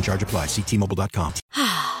line connection charge applies. See T-Mobile.com.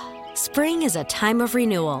 Spring is a time of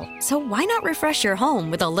renewal, so why not refresh your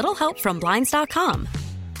home with a little help from Blinds.com?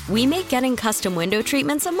 We make getting custom window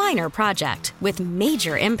treatments a minor project with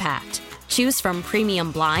major impact. Choose from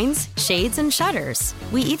premium blinds, shades, and shutters.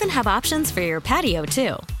 We even have options for your patio,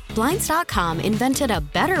 too. Blinds.com invented a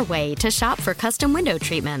better way to shop for custom window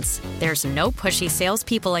treatments. There's no pushy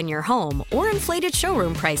salespeople in your home or inflated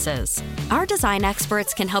showroom prices. Our design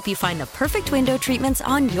experts can help you find the perfect window treatments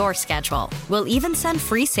on your schedule. We'll even send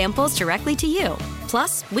free samples directly to you.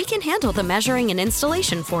 Plus, we can handle the measuring and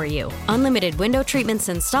installation for you. Unlimited window treatments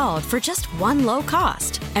installed for just one low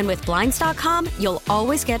cost. And with Blinds.com, you'll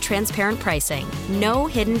always get transparent pricing. No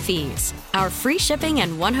hidden fees. Our free shipping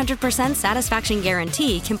and 100% satisfaction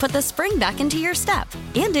guarantee can put the spring back into your step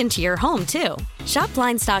and into your home, too. Shop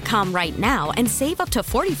Blinds.com right now and save up to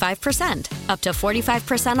 45%. Up to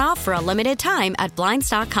 45% off for a limited time at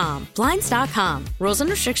Blinds.com. Blinds.com. Rules and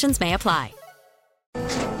restrictions may apply.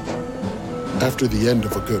 After the end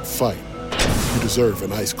of a good fight, you deserve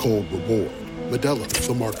an ice-cold reward. Modelo,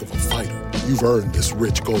 the mark of a fighter. You've earned this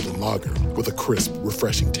rich golden lager with a crisp,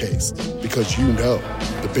 refreshing taste. Because you know,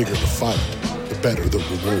 the bigger the fight, the better the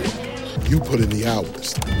reward. You put in the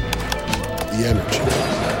hours, the energy,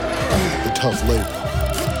 the tough labor.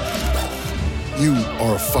 You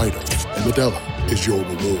are a fighter, and Modelo is your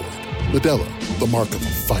reward. Modelo, the mark of a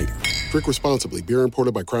fighter. Drink responsibly. Beer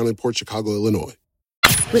imported by Crown Imports, Chicago, Illinois.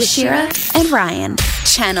 With Shira and Ryan,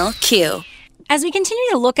 Channel Q. As we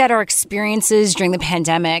continue to look at our experiences during the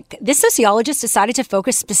pandemic, this sociologist decided to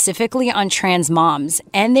focus specifically on trans moms,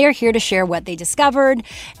 and they're here to share what they discovered.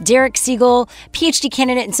 Derek Siegel, PhD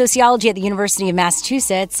candidate in sociology at the University of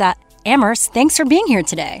Massachusetts. Amherst, thanks for being here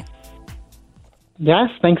today. Yes,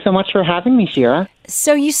 thanks so much for having me, Shira.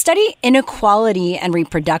 So you study inequality and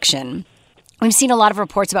reproduction. We've seen a lot of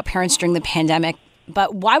reports about parents during the pandemic,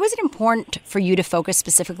 but why was it important for you to focus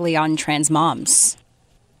specifically on trans moms?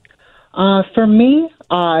 For me,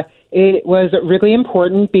 it was really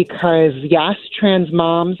important because, yes, trans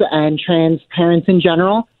moms and trans parents in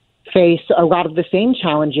general face a lot of the same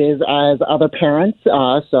challenges as other parents,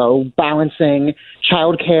 so balancing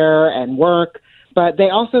childcare and work, but they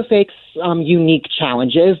also face unique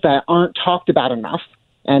challenges that aren't talked about enough.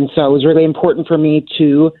 And so it was really important for me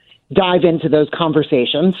to dive into those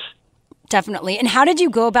conversations. Definitely. And how did you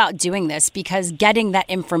go about doing this? Because getting that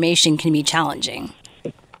information can be challenging.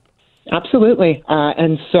 Absolutely.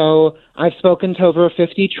 And so I've spoken to over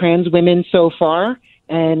 50 trans women so far,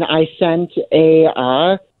 and I sent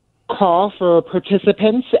a call for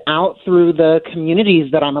participants out through the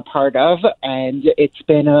communities that I'm a part of, and it's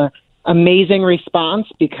been an amazing response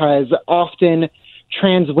because often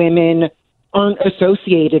trans women aren't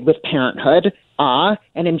associated with parenthood.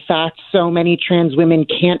 And in fact, so many trans women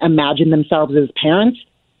can't imagine themselves as parents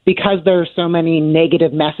because there are so many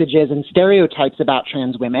negative messages and stereotypes about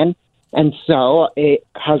trans women. And so it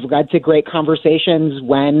has led to great conversations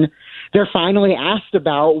when they're finally asked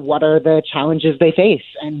about what are the challenges they face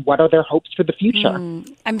and what are their hopes for the future.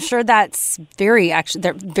 I'm sure that's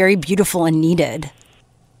they're very beautiful and needed.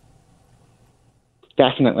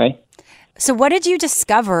 Definitely. So what did you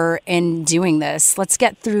discover in doing this? Let's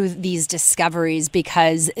get through these discoveries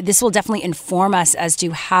because this will definitely inform us as to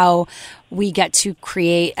how we get to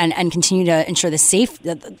create and continue to ensure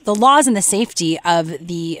the laws and the safety of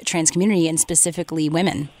the trans community and specifically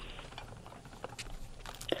women.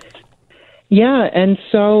 Yeah, and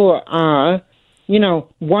so,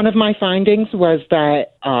 one of my findings was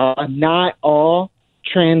that not all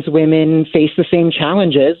trans women face the same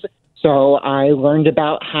challenges. So I learned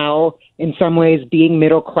about how, in some ways, being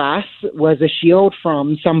middle class was a shield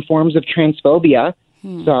from some forms of transphobia.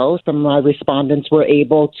 So some of my respondents were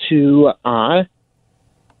able to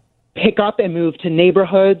pick up and move to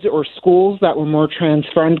neighborhoods or schools that were more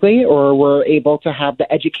trans-friendly, or were able to have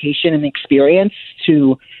the education and experience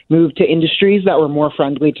to move to industries that were more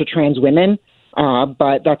friendly to trans women.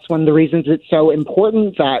 But that's one of the reasons it's so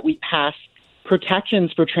important that we pass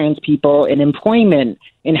protections for trans people in employment,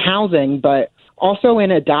 in housing, but also in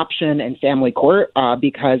adoption and family court,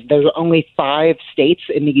 because there's only 5 states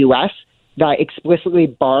in the U.S. that explicitly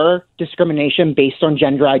bar discrimination based on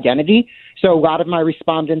gender identity. So a lot of my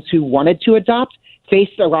respondents who wanted to adopt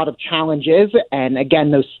faced a lot of challenges, and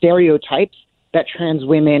again, those stereotypes that trans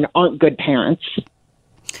women aren't good parents.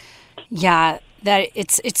 Yeah, that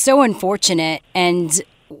it's so unfortunate. And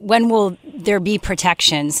when will there be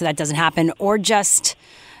protection so that doesn't happen, or just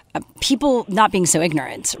people not being so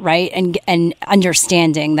ignorant, right? And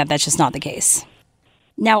understanding that that's just not the case.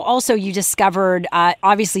 Now, also, you discovered,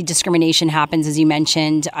 obviously, discrimination happens, as you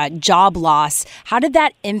mentioned, job loss. How did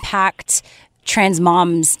that impact trans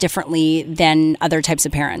moms differently than other types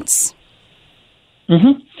of parents?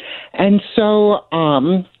 Mm-hmm. And so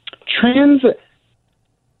trans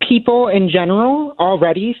people in general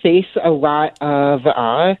already face a lot of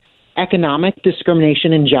economic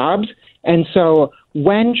discrimination in jobs. And so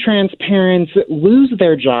when trans parents lose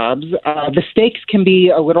their jobs, the stakes can be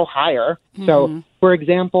a little higher. So, for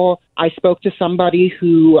example, I spoke to somebody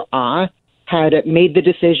who had made the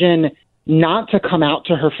decision not to come out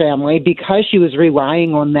to her family because she was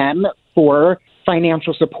relying on them for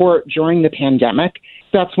financial support during the pandemic.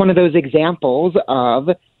 That's one of those examples of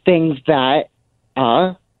things that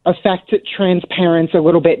affect trans parents a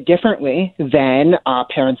little bit differently than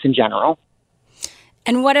parents in general.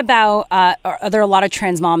 And what about, are there a lot of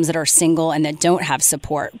trans moms that are single and that don't have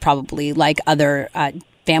support, probably, like other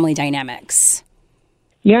family dynamics?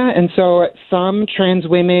 Yeah, and so some trans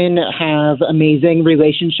women have amazing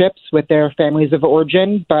relationships with their families of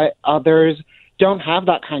origin, but others don't have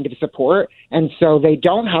that kind of support. And so they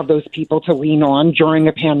don't have those people to lean on during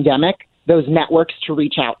a pandemic, those networks to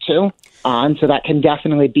reach out to. And so that can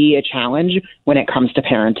definitely be a challenge when it comes to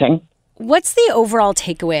parenting. What's the overall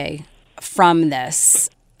takeaway from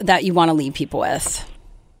this that you want to leave people with?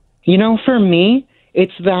 You know, for me,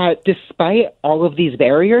 it's that despite all of these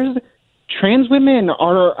barriers, trans women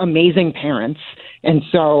are amazing parents. And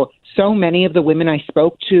so many of the women I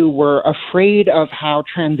spoke to were afraid of how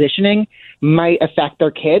transitioning might affect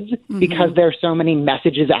their kids because there are so many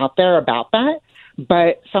messages out there about that.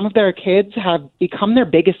 But some of their kids have become their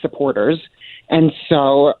biggest supporters. And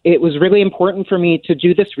so it was really important for me to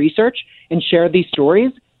do this research and share these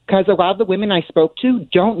stories because a lot of the women I spoke to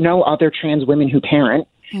don't know other trans women who parent.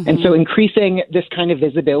 And so increasing this kind of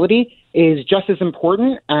visibility is just as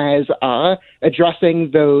important as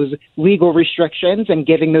addressing those legal restrictions and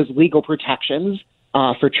giving those legal protections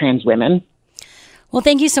for trans women. Well,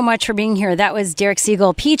 thank you so much for being here. That was Derek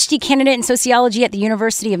Siegel, PhD candidate in sociology at the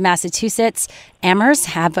University of Massachusetts. Amherst,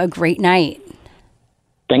 have a great night.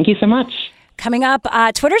 Thank you so much. Coming up,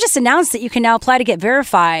 Twitter just announced that you can now apply to get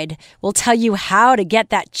verified. We'll tell you how to get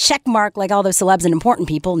that check mark like all those celebs and important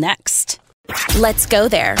people next. Let's go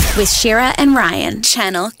there with Shira and Ryan,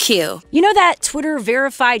 Channel Q. You know that Twitter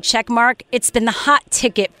verified check mark? It's been the hot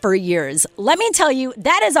ticket for years. Let me tell you,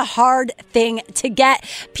 that is a hard thing to get.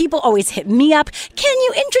 People always hit me up. Can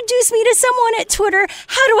you introduce me to someone at Twitter?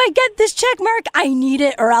 How do I get this check mark? I need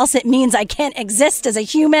it, or else it means I can't exist as a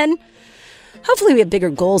human. Hopefully we have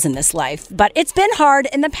bigger goals in this life, but it's been hard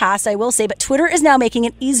in the past, I will say, but Twitter is now making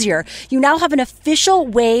it easier. You now have an official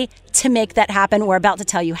way to make that happen. We're about to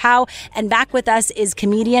tell you how. And back with us is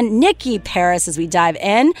comedian Nikki Paris as we dive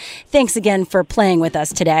in. Thanks again for playing with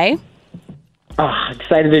us today.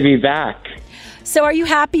 Excited to be back. So are you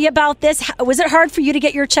happy about this? Was it hard for you to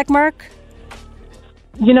get your check mark?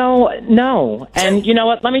 You know, no. And you know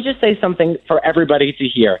what? Let me just say something for everybody to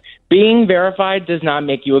hear. Being verified does not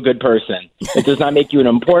make you a good person. It does not make you an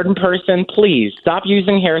important person. Please stop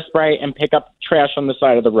using hairspray and pick up trash on the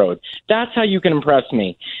side of the road. That's how you can impress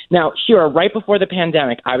me. Now, Shira, right before the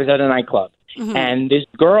pandemic, I was at a nightclub. And this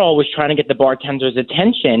girl was trying to get the bartender's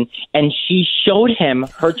attention, and she showed him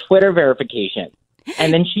her Twitter verification.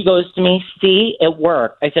 And then she goes to me, see, it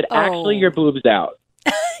worked. I said, actually, your boob's out.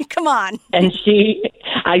 Come on. And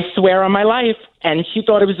I swear on my life, and she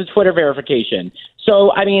thought it was a Twitter verification.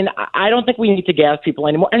 So, I mean, I don't think we need to gas people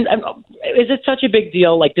anymore. And is it such a big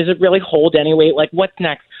deal? Like, does it really hold any weight? Like, what's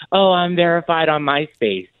next? Oh, I'm verified on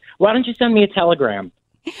MySpace. Why don't you send me a telegram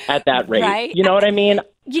at that rate? Right? You know what I mean?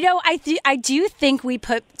 You know, I do think we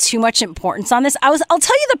put too much importance on this. I'll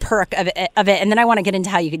tell you the perk of it, and then I want to get into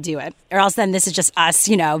how you could do it. Or else then this is just us,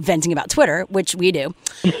 venting about Twitter, which we do.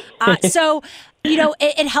 So,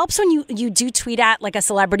 it helps when you do tweet at like a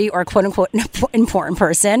celebrity or a quote unquote important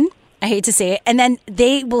person. I hate to say it. And then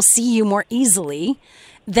they will see you more easily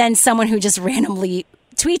than someone who just randomly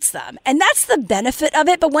tweets them. And that's the benefit of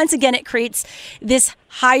it. But once again, it creates this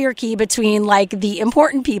hierarchy between like the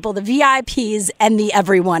important people, the VIPs, and the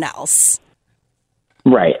everyone else.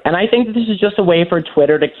 Right. And I think this is just a way for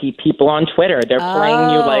Twitter to keep people on Twitter. They're playing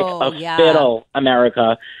you like a fiddle,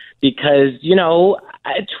 America, because,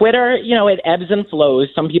 Twitter, it ebbs and flows.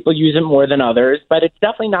 Some people use it more than others, but it's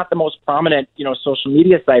definitely not the most prominent, social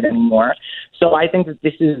media site anymore. So I think that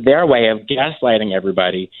this is their way of gaslighting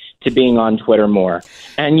everybody to being on Twitter more.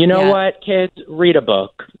 And you know what, kids? Read a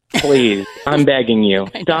book, please. I'm begging you.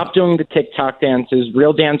 Stop doing the TikTok dances.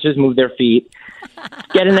 Real dancers move their feet.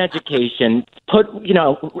 Get an education.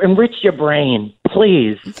 Enrich your brain,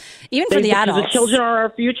 please. Even for the adults. The children are our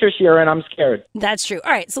future, Shira, and I'm scared. That's true.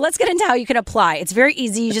 All right, so let's get into how you can apply. It's very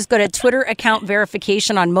easy. You just go to Twitter account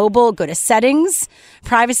verification on mobile, go to settings,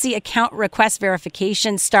 privacy account request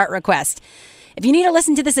verification, start request. If you need to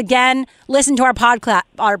listen to this again, listen to our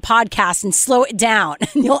podcast and slow it down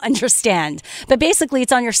and you'll understand. But basically,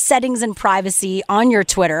 it's on your settings and privacy on your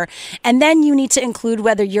Twitter. And then you need to include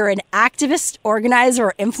whether you're an activist, organizer,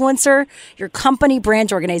 or influencer, your company,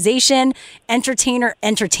 brand, organization,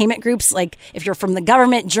 entertainment groups, like if you're from the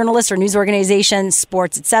government, journalists or news organizations,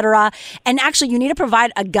 sports, etc. And actually, you need to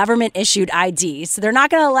provide a government-issued ID. So they're not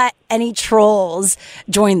going to let any trolls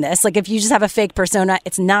join this. Like if you just have a fake persona,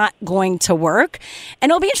 it's not going to work. And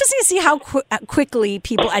it'll be interesting to see how quickly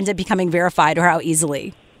people end up becoming verified or how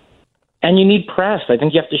easily. And you need press. I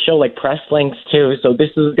think you have to show like press links too. So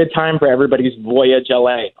this is a good time for everybody's Voyage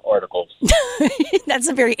LA articles. That's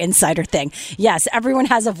a very insider thing. Yes, everyone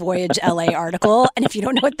has a Voyage LA article. And if you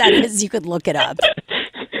don't know what that is, you could look it up.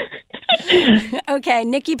 Okay,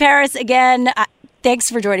 Nikki Paris again.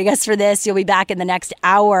 Thanks for joining us for this. You'll be back in the next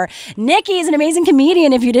hour. Nikki is an amazing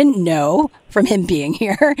comedian, if you didn't know from him being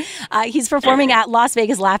here. He's performing at Las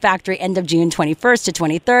Vegas Laugh Factory end of June 21st to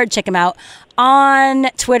 23rd. Check him out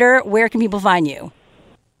on Twitter. Where can people find you?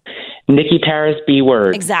 Nikki Paris, B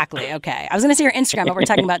word. Exactly. Okay. I was going to say your Instagram, but we're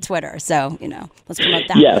talking about Twitter. So, let's promote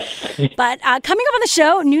that. Yes. But coming up on the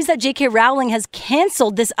show, news that J.K. Rowling has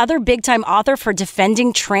canceled this other big-time author for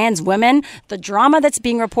defending trans women. The drama that's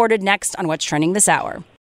being reported next on What's Trending this hour.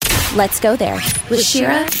 Let's go there with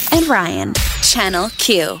Shira and Ryan. Channel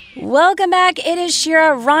Q. Welcome back. It is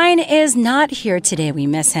Shira. Ryan is not here today. We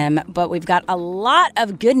miss him, but we've got a lot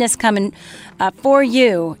of goodness coming for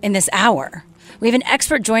you in this hour. We have an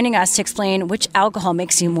expert joining us to explain which alcohol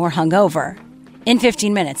makes you more hungover in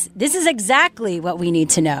 15 minutes. This is exactly what we need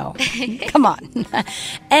to know. Come on.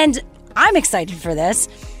 And I'm excited for this.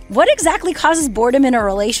 What exactly causes boredom in a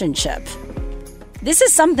relationship? This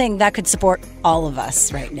is something that could support all of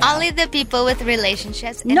us right now. Only the people with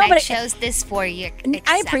relationships. And I chose this for you. Exactly.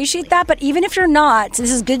 I appreciate that, but even if you're not,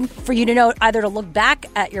 this is good for you to know either to look back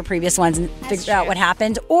at your previous ones and figure out what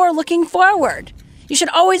happened or looking forward. You should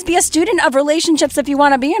always be a student of relationships if you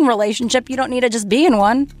want to be in a relationship. You don't need to just be in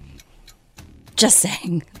one. Just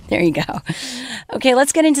saying. There you go. Okay,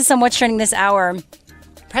 let's get into some What's Trending this hour.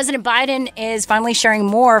 President Biden is finally sharing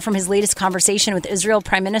more from his latest conversation with Israel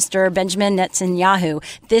Prime Minister Benjamin Netanyahu.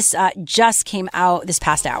 This just came out this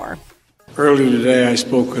past hour. Earlier today, I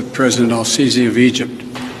spoke with President al-Sisi of Egypt.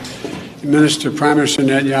 Prime Minister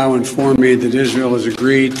Netanyahu informed me that Israel has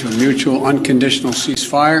agreed to a mutual unconditional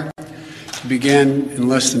ceasefire to begin in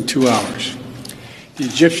less than 2 hours. The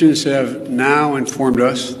Egyptians have now informed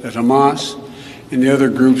us that Hamas and the other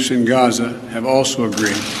groups in Gaza have also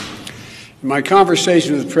agreed. In my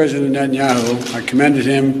conversation with President Netanyahu, I commended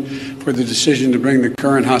him for the decision to bring the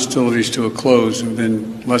current hostilities to a close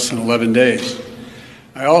within less than 11 days.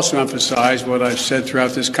 I also emphasized what I've said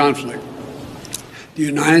throughout this conflict. The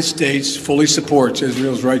United States fully supports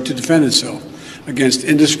Israel's right to defend itself against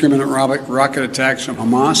indiscriminate rocket attacks from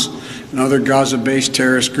Hamas and other Gaza-based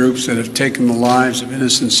terrorist groups that have taken the lives of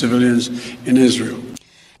innocent civilians in Israel.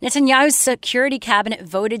 Netanyahu's security cabinet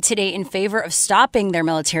voted today in favor of stopping their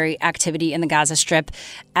military activity in the Gaza Strip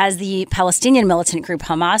as the Palestinian militant group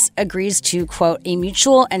Hamas agrees to, quote, a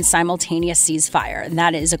mutual and simultaneous ceasefire. And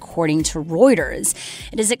that is according to Reuters.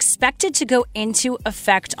 It is expected to go into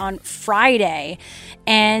effect on Friday.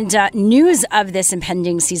 And news of this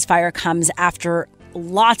impending ceasefire comes after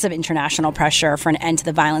lots of international pressure for an end to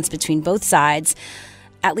the violence between both sides.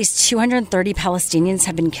 At least 230 Palestinians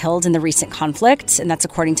have been killed in the recent conflict, and that's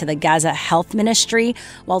according to the Gaza Health Ministry,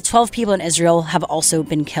 while 12 people in Israel have also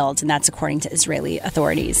been killed, and that's according to Israeli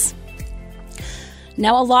authorities.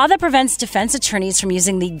 Now, a law that prevents defense attorneys from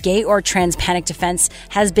using the gay or trans panic defense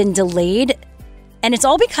has been delayed, and it's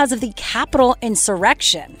all because of the Capitol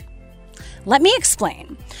insurrection. Let me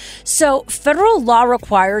explain. So, federal law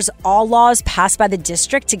requires all laws passed by the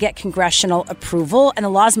district to get congressional approval, and the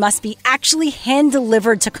laws must be actually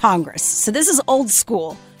hand-delivered to Congress. So this is old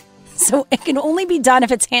school. So it can only be done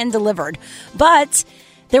if it's hand-delivered. But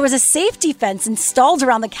there was a safety fence installed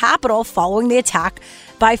around the Capitol following the attack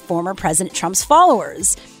by former President Trump's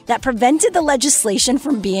followers that prevented the legislation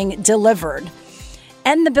from being delivered.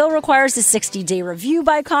 And the bill requires a 60-day review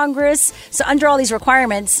by Congress. So under all these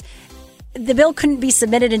requirements, the bill couldn't be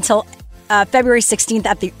submitted until February 16th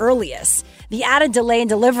at the earliest. The added delay in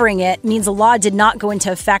delivering it means the law did not go into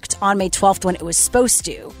effect on May 12th when it was supposed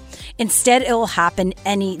to. Instead, it will happen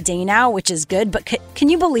any day now, which is good. But can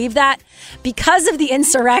you believe that? Because of the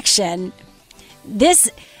insurrection, this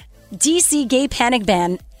DC gay panic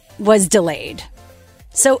ban was delayed.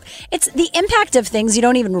 So it's the impact of things you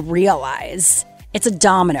don't even realize. It's a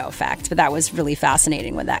domino effect, but that was really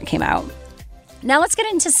fascinating when that came out. Now let's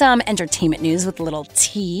get into some entertainment news with a little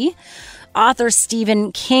T. author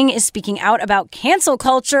Stephen King is speaking out about cancel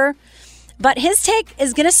culture. But his take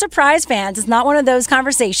is going to surprise fans. It's not one of those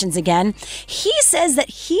conversations again. He says that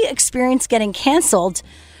he experienced getting canceled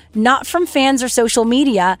not from fans or social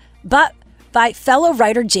media, but by fellow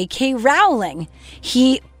writer J.K. Rowling.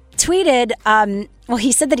 He tweeted,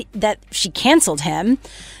 he said that she canceled him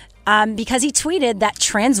because he tweeted that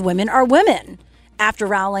trans women are women after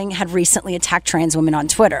Rowling had recently attacked trans women on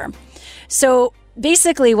Twitter. So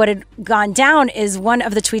basically what had gone down is one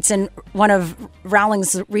of the tweets in one of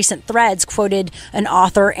Rowling's recent threads quoted an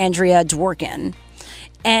author, Andrea Dworkin.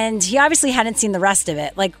 And he obviously hadn't seen the rest of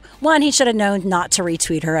it. Like, one, he should have known not to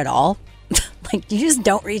retweet her at all. Like, you just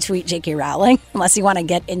don't retweet J.K. Rowling unless you want to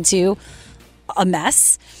get into a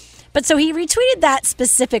mess. But so he retweeted that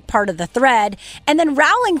specific part of the thread. And then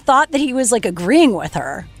Rowling thought that he was like agreeing with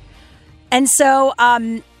her. And so,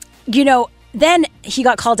 then he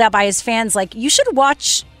got called out by his fans, like, you should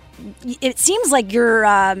watch. It seems like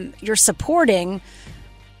you're supporting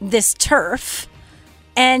this turf.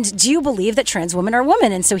 And do you believe that trans women are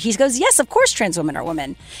women? And so he goes, yes, of course trans women are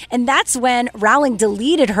women. And that's when Rowling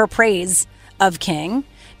deleted her praise of King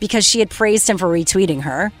because she had praised him for retweeting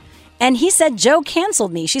her. And he said, Joe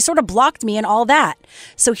canceled me. She sort of blocked me and all that.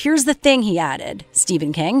 So here's the thing, he added,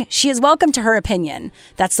 Stephen King. She is welcome to her opinion.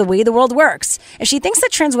 That's the way the world works. If she thinks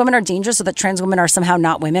that trans women are dangerous or that trans women are somehow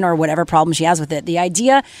not women or whatever problem she has with it, the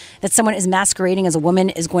idea that someone is masquerading as a woman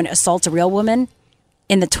is going to assault a real woman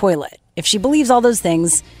in the toilet. If she believes all those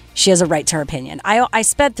things, she has a right to her opinion. I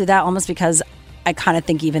sped through that almost because I kind of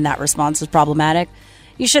think even that response was problematic.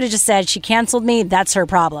 You should have just said, she canceled me. That's her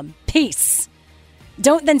problem. Peace.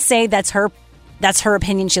 Don't then say that's her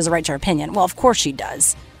opinion. She has a right to her opinion. Well, of course she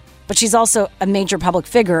does. But she's also a major public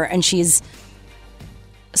figure and she's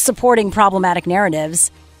supporting problematic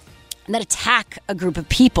narratives that attack a group of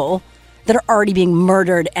people that are already being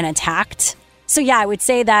murdered and attacked. So yeah, I would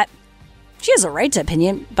say that she has a right to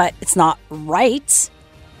opinion, but it's not right.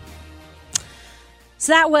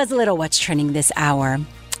 So that was a little what's trending this hour.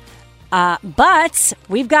 But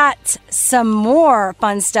we've got some more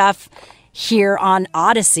fun stuff here on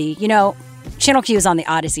Odyssey. You know, Channel Q is on the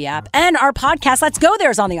Odyssey app, and our podcast, Let's Go There,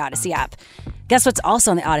 is on the Odyssey app. Guess what's also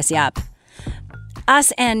on the Odyssey app?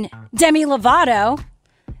 Us and Demi Lovato.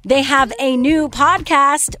 They have a new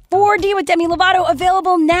podcast, 4D with Demi Lovato,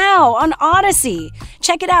 available now on Odyssey.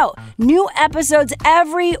 Check it out. New episodes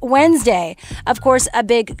every Wednesday. Of course, a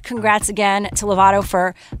big congrats again to Lovato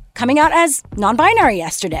for coming out as non-binary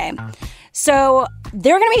yesterday. So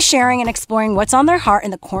they're going to be sharing and exploring what's on their heart in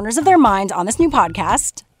the corners of their mind on this new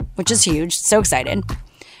podcast, which is huge. So excited.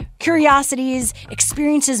 Curiosities,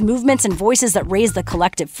 experiences, movements, and voices that raise the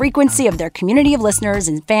collective frequency of their community of listeners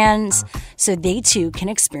and fans so they too can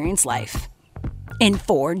experience life in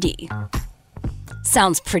 4D.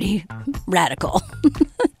 Sounds pretty radical.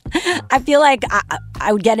 I feel like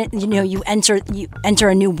I would get it. You know, you enter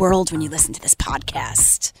a new world when you listen to this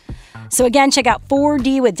podcast. So again, check out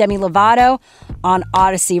 4D with Demi Lovato on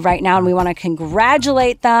Odyssey right now. And we want to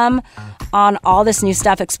congratulate them on all this new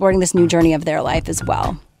stuff, exploring this new journey of their life as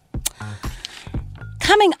well.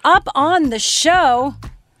 Coming up on the show,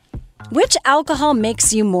 which alcohol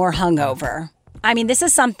makes you more hungover? I mean, this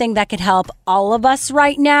is something that could help all of us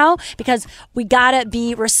right now because we gotta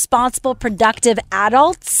be responsible, productive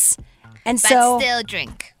adults. And but still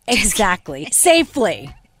drink. Exactly.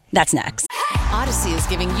 Safely. That's next. Odyssey is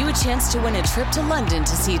giving you a chance to win a trip to London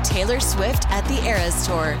to see Taylor Swift at the Eras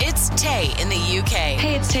Tour. It's Tay in the UK.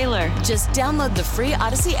 Hey, it's Taylor. Just download the free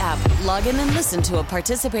Odyssey app, log in and listen to a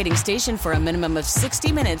participating station for a minimum of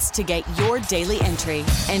 60 minutes to get your daily entry.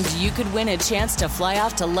 And you could win a chance to fly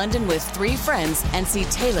off to London with 3 friends and see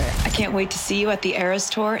Taylor. I can't wait to see you at the Eras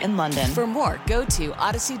Tour in London. For more, go to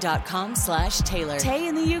odyssey.com/Taylor. Tay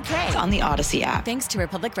in the UK. It's on the Odyssey app. Thanks to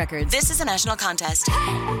Republic Records. This is a national contest.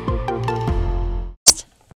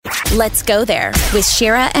 Let's Go There with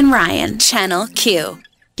Shira and Ryan, Channel Q.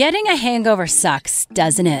 Getting a hangover sucks,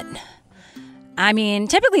 doesn't it? I mean,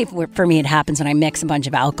 typically for me it happens when I mix a bunch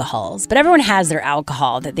of alcohols, but everyone has their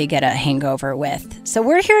alcohol that they get a hangover with. So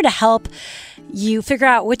we're here to help you figure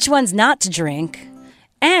out which ones not to drink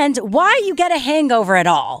and why you get a hangover at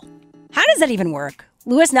all. How does that even work?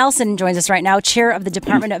 Lewis Nelson joins us right now, chair of the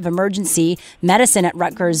Department of Emergency Medicine at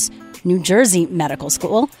Rutgers, New Jersey Medical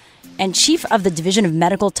School, and chief of the Division of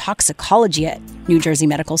Medical Toxicology at New Jersey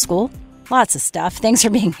Medical School. Lots of stuff. Thanks for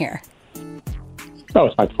being here. Oh,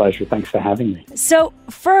 it's my pleasure. Thanks for having me. So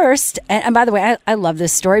first, and by the way, I love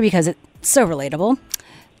this story because it's so relatable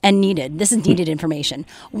and needed. This is needed information.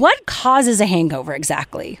 What causes a hangover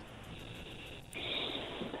exactly?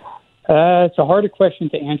 It's a harder question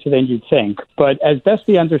to answer than you'd think, but as best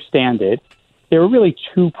we understand it, there are really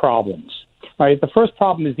two problems. Right? The first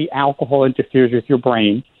problem is the alcohol interferes with your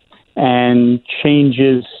brain and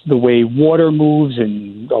changes the way water moves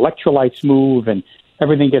and electrolytes move, and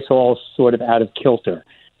everything gets all sort of out of kilter.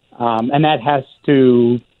 And that has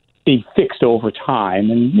to be fixed over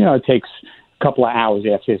time, and it takes a couple of hours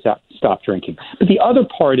after you stop drinking. But the other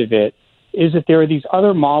part of it is that there are these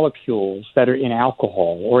other molecules that are in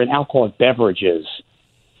alcohol or in alcoholic beverages,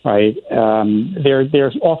 right?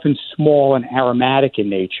 They're often small and aromatic in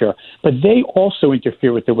nature, but they also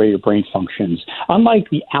interfere with the way your brain functions. Unlike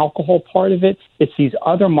the alcohol part of it, it's these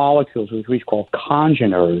other molecules, which we call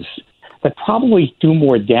congeners, that probably do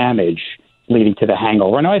more damage leading to the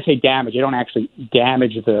hangover. And when I say damage, they don't actually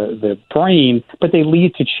damage the brain, but they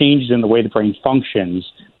lead to changes in the way the brain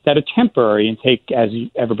functions that are temporary and take, as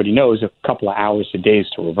everybody knows, a couple of hours to days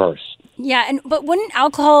to reverse. Yeah, but wouldn't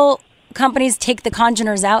alcohol companies take the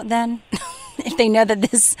congeners out then if they know that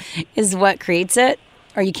this is what creates it?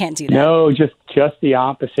 Or you can't do that? No, just the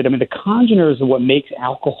opposite. I mean, the congeners are what makes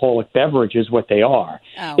alcoholic beverages what they are.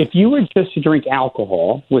 Oh. If you were just to drink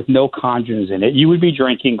alcohol with no congeners in it, you would be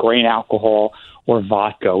drinking grain alcohol or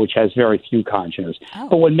vodka, which has very few congeners. Oh.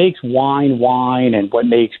 But what makes wine, and what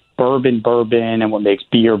makes bourbon, and what makes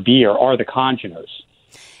beer are the congeners.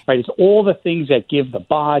 Right? It's all the things that give the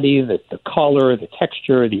body, the color, the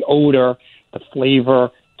texture, the odor, the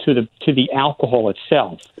flavor to the alcohol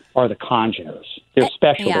itself are the congeners. They're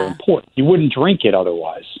special. Yeah. They're important. You wouldn't drink it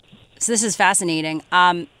otherwise. So this is fascinating.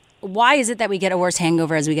 Why is it that we get a worse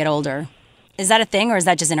hangover as we get older? Is that a thing, or is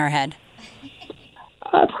that just in our head?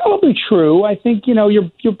 Probably true. I think,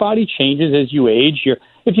 your body changes as you age.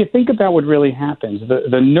 If you think about what really happens,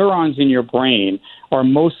 the neurons in your brain are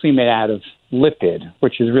mostly made out of lipid,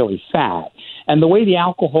 which is really fat. And the way the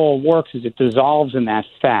alcohol works is it dissolves in that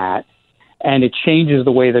fat, and it changes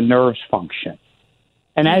the way the nerves function.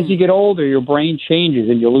 And as you get older, your brain changes,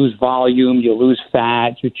 and you lose volume, you lose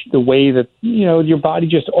fat, the way that, your body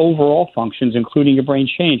just overall functions, including your brain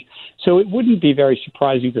change. So it wouldn't be very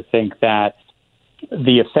surprising to think that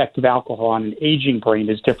the effect of alcohol on an aging brain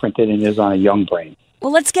is different than it is on a young brain.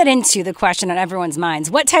 Well, let's get into the question on everyone's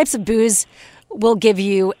minds. What types of booze will give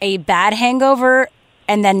you a bad hangover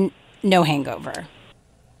and then no hangover?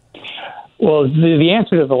 Well, the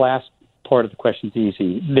answer to the last part of the question is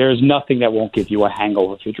easy. There's nothing that won't give you a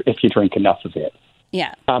hangover if you drink enough of it.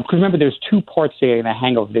 Yeah. Because remember, there's two parts to getting a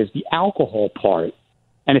hangover. There's the alcohol part,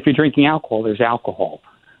 and if you're drinking alcohol, there's alcohol,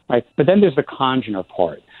 right? But then there's the congener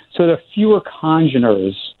part. So the fewer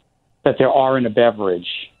congeners that there are in a beverage,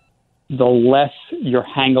 the less your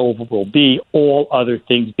hangover will be, all other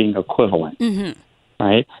things being equivalent,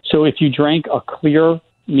 right? So if you drank a clear,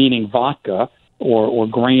 meaning vodka or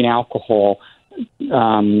grain alcohol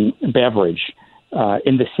beverage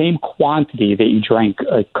in the same quantity that you drank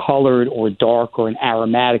a colored or dark or an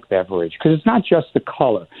aromatic beverage, because it's not just the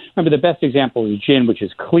color. Remember, the best example is gin, which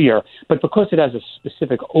is clear, but because it has a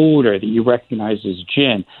specific odor that you recognize as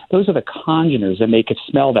gin, those are the congeners that make it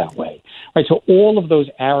smell that way. Right? So all of those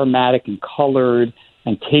aromatic and colored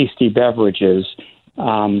and tasty beverages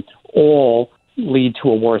all lead to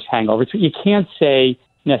a worse hangover. So you can't say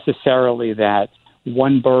necessarily that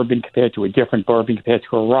one bourbon compared to a different bourbon, compared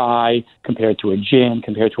to a rye, compared to a gin,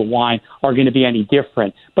 compared to a wine, are going to be any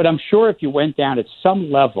different. But I'm sure if you went down at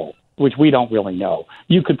some level, which we don't really know,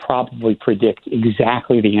 you could probably predict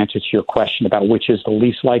exactly the answer to your question about which is the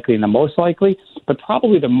least likely and the most likely. But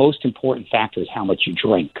probably the most important factor is how much you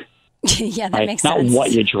drink. Yeah, that right? makes Not sense.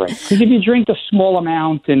 what you drink. Because if you drink a small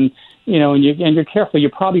amount and you're careful, you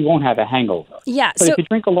probably won't have a hangover. Yeah. But if you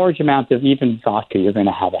drink a large amount of even vodka, you're going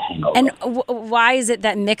to have a hangover. And why is it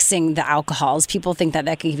that mixing the alcohols, people think that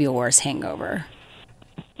can give you a worse hangover?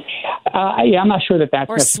 I'm not sure that's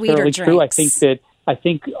or necessarily sweeter true. drinks. I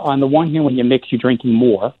think on the one hand, when you mix, you're drinking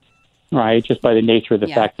more, right? Just by the nature of the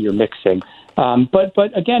fact that you're mixing.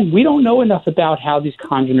 But again, we don't know enough about how these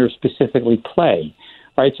congeners specifically play,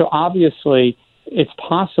 right? So obviously, it's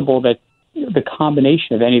possible that the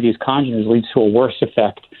combination of any of these congeners leads to a worse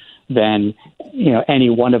effect than any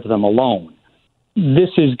one of them alone.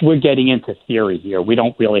 We're getting into theory here. We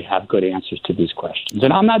don't really have good answers to these questions,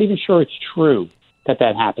 and I'm not even sure it's true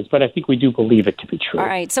that happens, but I think we do believe it to be true. All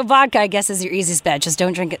right, so vodka, I guess, is your easiest bet. Just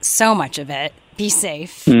don't drink it so much of it. Be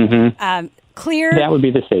safe. Clear. That would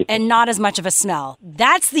be the safest. And not as much of a smell.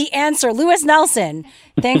 That's the answer. Lewis Nelson,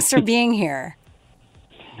 thanks for being here.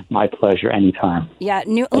 My pleasure. Anytime. Yeah.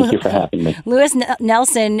 Thank you for having me. Lewis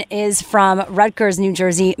Nelson is from Rutgers, New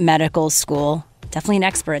Jersey Medical School. definitely an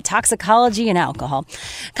expert at toxicology and alcohol.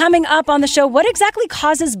 Coming up on the show, what exactly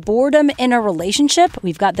causes boredom in a relationship?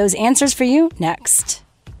 We've got those answers for you next.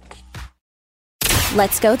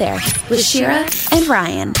 Let's go there with Shira and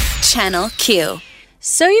Ryan, Channel Q.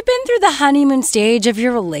 So you've been through the honeymoon stage of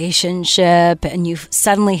your relationship and you've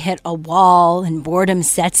suddenly hit a wall and boredom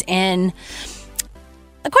sets in.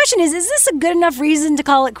 The question is this a good enough reason to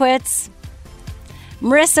call it quits?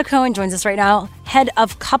 Marissa Cohen joins us right now, head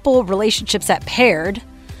of couple relationships at Paired.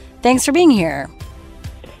 Thanks for being here.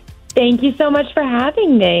 Thank you so much for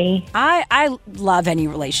having me. I love any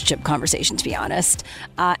relationship conversation, to be honest.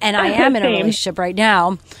 And I am in a relationship right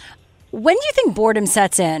now. When do you think boredom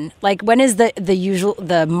sets in? Like, when is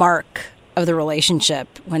the mark of the relationship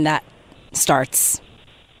when that starts?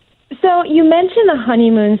 So you mentioned the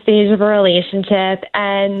honeymoon stage of a relationship,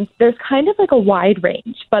 and there's kind of like a wide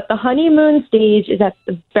range. But the honeymoon stage is at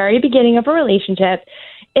the very beginning of a relationship.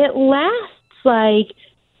 It lasts like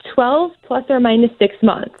 12 plus or minus 6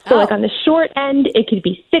 months. So like on the short end, it could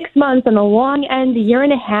be 6 months. On the long end, 1.5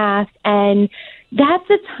 years. And that's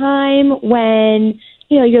a time when,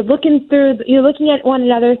 you know, you're looking at one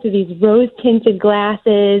another through these rose-tinted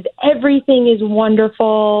glasses. Everything is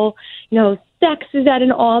wonderful. You know, sex is at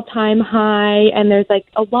an all-time high, and there's like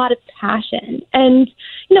a lot of passion. And,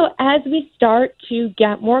 you know, as we start to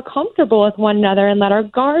get more comfortable with one another and let our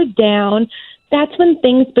guard down, that's when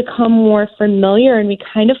things become more familiar and we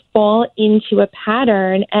kind of fall into a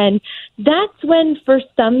pattern. And that's when, for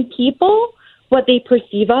some people, what they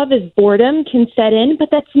perceive of as boredom can set in, but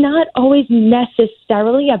that's not always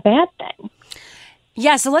necessarily a bad thing.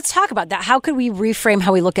 Yeah, so let's talk about that. How could we reframe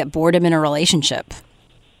how we look at boredom in a relationship?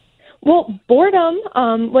 Well, boredom,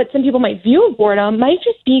 what some people might view as boredom, might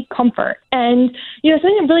just be comfort. And, you know,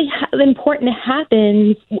 something really important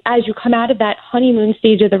happens as you come out of that honeymoon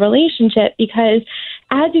stage of the relationship, because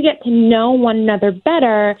as you get to know one another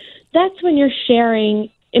better, that's when you're sharing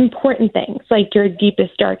important things like your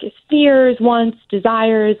deepest, darkest fears, wants,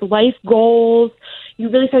 desires, life goals. You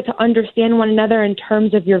really start to understand one another in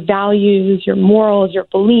terms of your values, your morals, your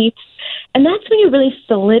beliefs. And that's when you really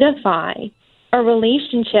solidify a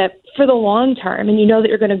relationship for the long term, and you know that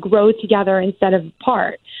you're going to grow together instead of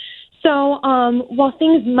apart. So while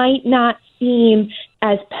things might not seem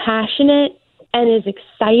as passionate and as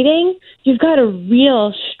exciting, you've got a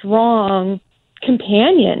real strong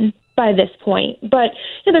companion by this point. But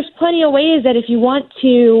you know, there's plenty of ways that if you want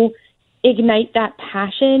to ignite that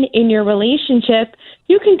passion in your relationship,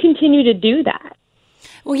 you can continue to do that.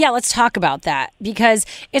 Well, yeah, let's talk about that because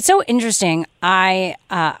it's so interesting.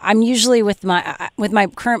 I'm usually with my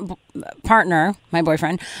current partner, my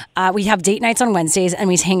boyfriend. We have date nights on Wednesdays and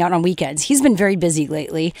we hang out on weekends. He's been very busy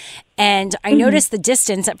lately, and I noticed the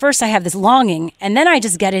distance. At first, I have this longing, and then I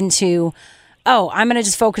just get into, I'm going to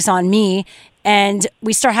just focus on me. And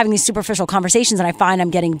we start having these superficial conversations, and I find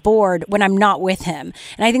I'm getting bored when I'm not with him.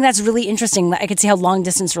 And I think that's really interesting. I could see how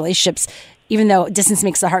long-distance relationships, even though distance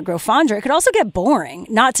makes the heart grow fonder, it could also get boring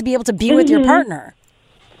not to be able to be with your partner.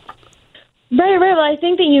 Right. Well, I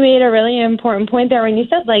think that you made a really important point there when you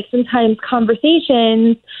said, like, sometimes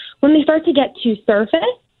conversations, when they start to get too surface,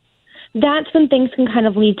 that's when things can kind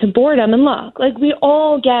of lead to boredom. And look, like, we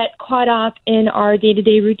all get caught up in our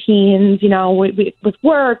day-to-day routines, you know, with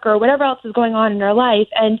work or whatever else is going on in our life.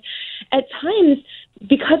 And at times,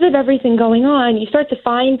 because of everything going on, you start to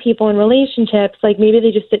find people in relationships, like maybe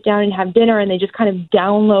they just sit down and have dinner and they just kind of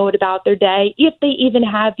download about their day, if they even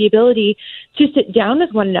have the ability to sit down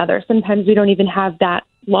with one another. Sometimes we don't even have that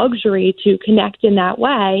luxury to connect in that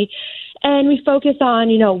way. And we focus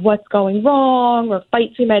on, you know, what's going wrong or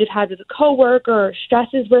fights we might have had with a coworker or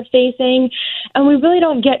stresses we're facing. And we really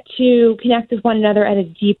don't get to connect with one another at a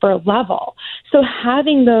deeper level. So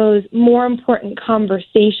having those more important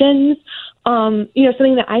conversations, you know,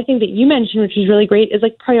 something that I think that you mentioned, which is really great, is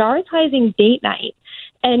like prioritizing date night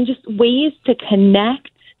and just ways to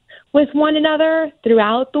connect with one another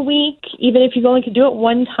throughout the week. Even if you only could do it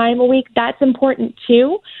one time a week, that's important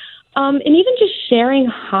too. And even just sharing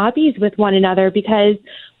hobbies with one another, because,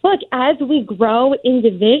 look, as we grow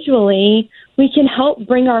individually, we can help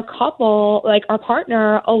bring our couple, like our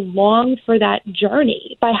partner, along for that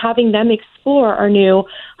journey by having them explore our new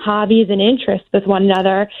hobbies and interests with one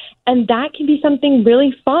another. And that can be something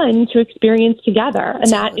really fun to experience together. And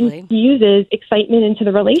that infuses excitement into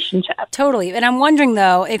the relationship. Totally. And I'm wondering,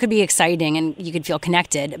 though, it could be exciting and you could feel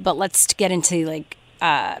connected, but let's get into, like,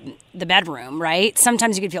 the bedroom, right?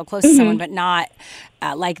 Sometimes you could feel close to someone, but not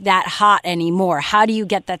like that hot anymore. How do you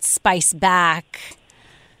get that spice back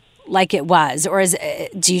like it was? Or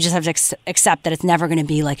do you just have to accept that it's never going to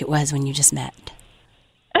be like it was when you just met?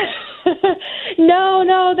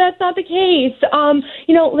 No, that's not the case.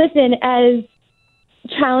 Listen, as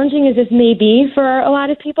challenging as this may be for a lot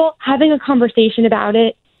of people, having a conversation about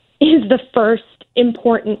it is the first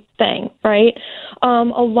important thing, right? A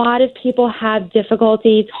lot of people have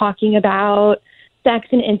difficulty talking about sex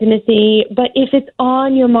and intimacy, but if it's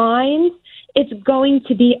on your mind, it's going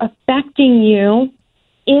to be affecting you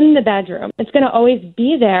in the bedroom. It's going to always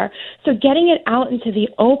be there. So getting it out into the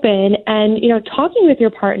open and, talking with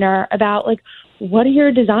your partner about, like, what are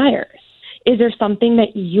your desires? Is there something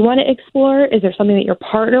that you want to explore? Is there something that your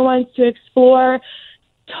partner wants to explore?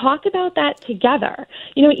 Talk about that together.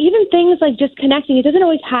 Even things like just connecting, it doesn't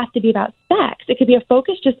always have to be about sex. It could be a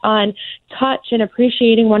focus just on touch and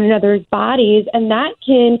appreciating one another's bodies, and that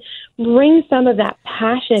can bring some of that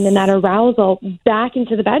passion and that arousal back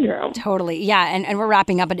into the bedroom. Totally. Yeah. And we're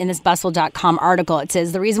wrapping up in this Bustle.com article. It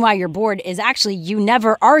says the reason why you're bored is actually you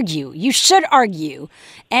never argue. You should argue.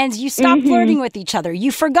 And you stop flirting with each other.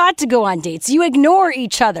 You forgot to go on dates. You ignore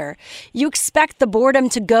each other. You expect the boredom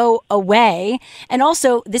to go away. And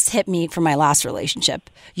also, this hit me from my last relationship.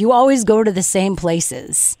 You always go to the same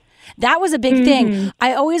places. That was a big thing.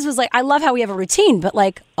 I always was like, I love how we have a routine, but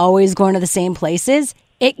like always going to the same places,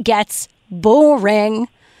 it gets boring.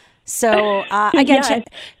 So again,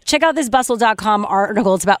 check out this Bustle.com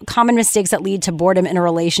article. It's about common mistakes that lead to boredom in a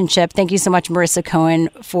relationship. Thank you so much, Marissa Cohen,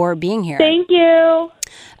 for being here. Thank you.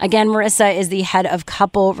 Again, Marissa is the head of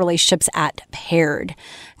couple relationships at Paired.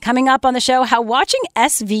 Coming up on the show, how watching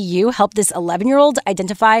SVU helped this 11-year-old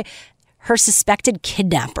identify her suspected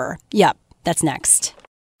kidnapper. Yep, that's next.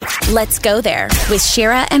 Let's go there with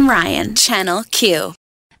Shira and Ryan, Channel Q.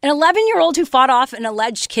 An 11-year-old who fought off an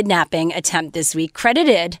alleged kidnapping attempt this week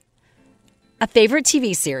credited a favorite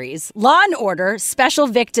TV series, Law & Order Special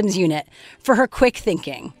Victims Unit, for her quick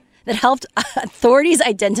thinking that helped authorities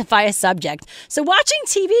identify a subject. So watching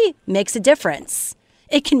TV makes a difference.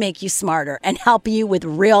 It can make you smarter and help you with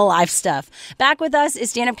real life stuff. Back with us is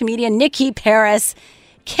stand-up comedian Nikki Paris.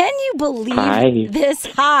 Can you believe this?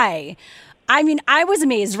 Hi. I mean, I was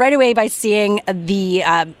amazed right away by seeing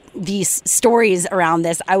these stories around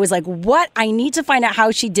this. I was like, what? I need to find out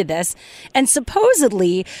how she did this. And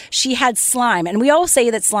supposedly she had slime. And we all say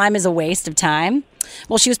that slime is a waste of time.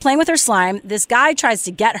 Well, she was playing with her slime. This guy tries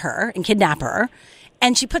to get her and kidnap her.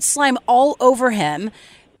 And she puts slime all over him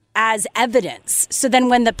as evidence. So then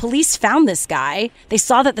when the police found this guy, they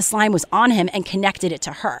saw that the slime was on him and connected it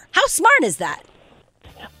to her. How smart is that?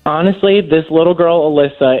 Honestly, this little girl,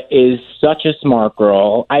 Alyssa, is such a smart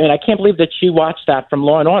girl. I mean, I can't believe that she watched that from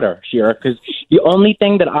Law & Order, Shira, because the only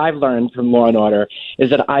thing that I've learned from Law & Order is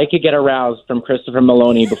that I could get aroused from Christopher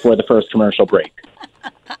Maloney before the first commercial break.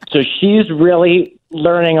 So she's really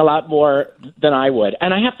learning a lot more than I would.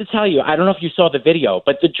 And I have to tell you, I don't know if you saw the video,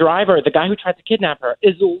 but the driver, the guy who tried to kidnap her,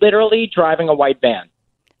 is literally driving a white van.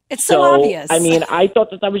 It's so obvious. I mean, I thought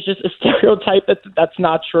that was just a stereotype that's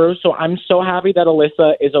not true. So I'm so happy that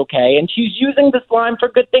Alyssa is okay. And she's using the slime for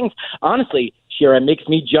good things. Honestly, Shira, it makes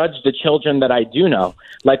me judge the children that I do know,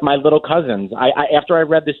 like my little cousins. After I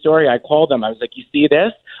read the story, I called them. I was like, you see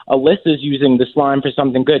this? Alyssa's using the slime for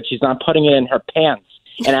something good. She's not putting it in her pants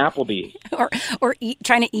in Applebee's. or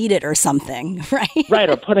trying to eat it or something, right? Right,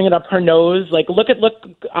 or putting it up her nose. Like, look,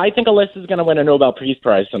 I think Alyssa's going to win a Nobel Peace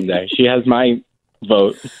Prize someday. She has my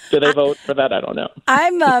vote. Do they vote for that? I don't know.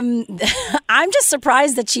 I'm just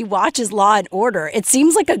surprised that she watches Law and Order. It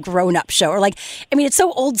seems like a grown-up show. Or like, I mean, it's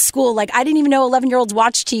so old school. Like, I didn't even know 11-year-olds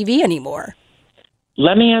watch TV anymore.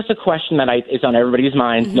 Let me ask a question that is on everybody's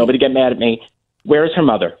mind. Mm-hmm. Nobody get mad at me. Where is her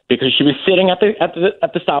mother? Because she was sitting at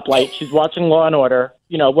the stoplight. She's watching Law and Order.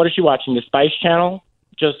 You know, what is she watching? The Spice Channel?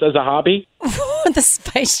 Just as a hobby? The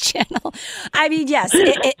Spice Channel. I mean, yes,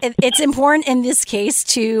 it's important in this case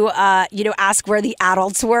to, ask where the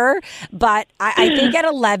adults were. But I think at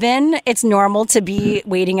 11, it's normal to be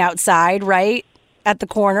waiting outside, right? At the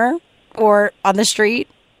corner or on the street.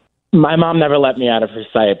 My mom never let me out of her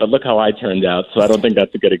sight, but look how I turned out. So I don't think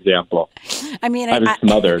that's a good example. I mean, I was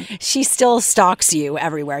smothered. She still stalks you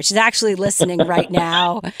everywhere. She's actually listening right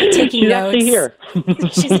now, taking notes. She's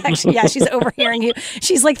here. She's overhearing you.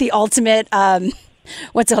 She's like the ultimate,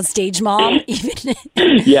 what's it called, stage mom, even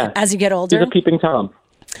as you get older. She's a peeping Tom.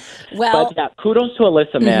 Well, but yeah, kudos to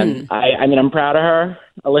Alyssa, man. Mm-hmm. I mean, I'm proud of her.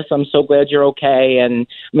 Alyssa, I'm so glad you're okay. And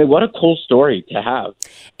I mean, what a cool story to have.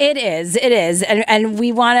 It is. And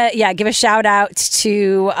we want to, give a shout out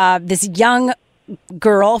to this young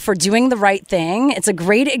girl for doing the right thing. It's a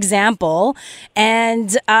great example.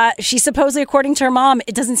 And she supposedly, according to her mom,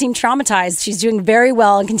 it doesn't seem traumatized. She's doing very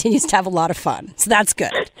well and continues to have a lot of fun. So that's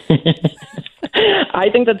good. I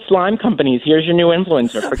think that slime companies, here's your new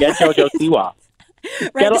influencer. Forget JoJo Siwa.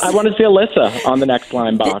 Right, I want to see Alyssa on the next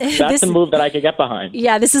line box. That's a move that I could get behind.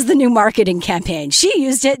 Yeah, this is the new marketing campaign. She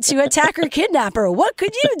used it to attack her kidnapper. What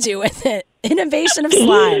could you do with it? Innovation of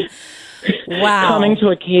slime. Wow. Coming to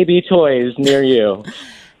a KB Toys near you.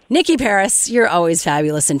 Nikki Paris, you're always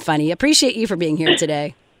fabulous and funny. Appreciate you for being here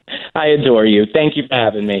today. I adore you. Thank you for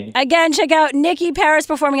having me. Again, check out Nikki Paris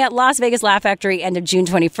performing at Las Vegas Laugh Factory end of June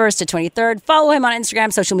 21st to 23rd. Follow him on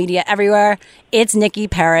Instagram, social media, everywhere. It's Nikki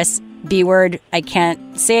Paris. B-word. I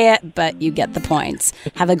can't say it, but you get the points.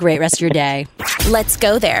 Have a great rest of your day. Let's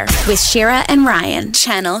go there with Shira and Ryan,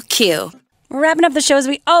 Channel Q. We're wrapping up the show as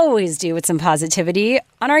we always do with some positivity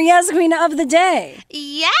on our Yes Queen of the Day.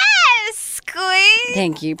 Yes, Queen.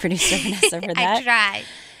 Thank you, producer Vanessa, for that. I tried.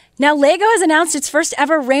 Now, Lego has announced its first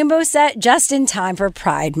ever rainbow set just in time for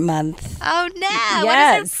Pride Month. Oh, no. Yes.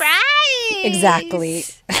 What a surprise. Exactly.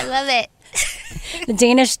 I love it. The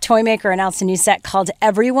Danish toy maker announced a new set called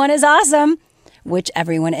Everyone is Awesome, which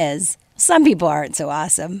everyone is. Some people aren't so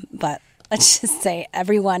awesome, but let's just say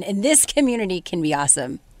everyone in this community can be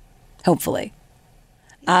awesome, hopefully.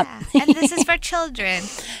 And this is for children.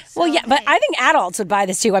 Well, yeah, but I think adults would buy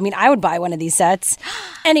this too. I mean, I would buy one of these sets.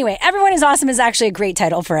 Anyway, Everyone is Awesome is actually a great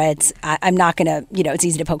title for it. I'm not going to, it's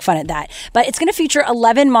easy to poke fun at that. But it's going to feature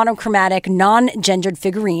 11 monochromatic, non-gendered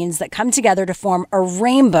figurines that come together to form a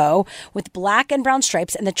rainbow with black and brown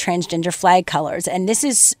stripes and the transgender flag colors. And this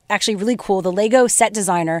is actually really cool. The Lego set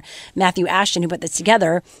designer, Matthew Ashton, who put this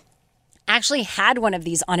together, actually had one of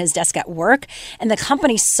these on his desk at work, and the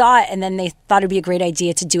company saw it, and then they thought it'd be a great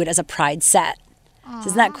idea to do it as a Pride set. So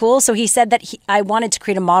isn't that cool? So he said that I wanted to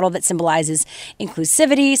create a model that symbolizes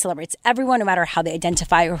inclusivity, celebrates everyone, no matter how they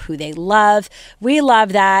identify or who they love. We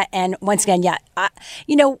love that. And once again,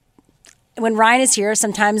 when Ryan is here,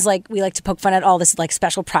 sometimes we like to poke fun at all this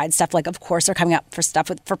special Pride stuff. Of course, they're coming up for stuff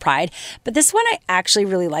for Pride. But this one I actually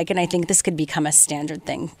really like, and I think this could become a standard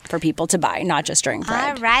thing for people to buy, not just during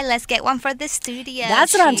Pride. All right, let's get one for the studio.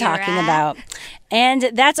 That's what I'm talking about.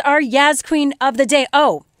 And that's our Yaz Queen of the Day.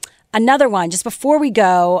 Oh, another one. Just before we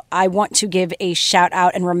go, I want to give a shout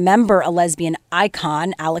out and remember a lesbian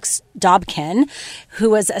icon, Alex Dobkin, who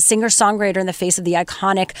was a singer-songwriter in the face of the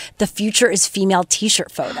iconic "The Future is Female" t-shirt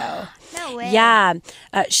photo. No way. Yeah.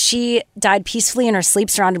 She died peacefully in her sleep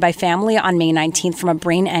surrounded by family on May 19th from a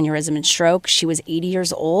brain aneurysm and stroke. She was 80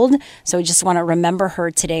 years old. So we just want to remember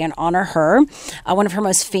her today and honor her. One of her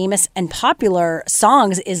most famous and popular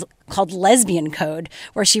songs is called Lesbian Code,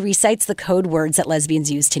 where she recites the code words that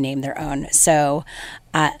lesbians use to name their own. So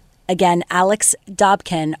again, Alex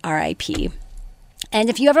Dobkin, R.I.P. And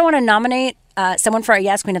if you ever want to nominate someone for our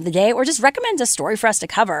Yes Queen of the Day, or just recommend a story for us to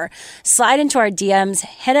cover, slide into our DMs,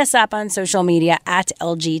 hit us up on social media at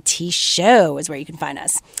LGT Show is where you can find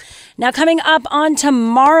us. Now, coming up on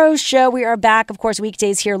tomorrow's show, we are back, of course,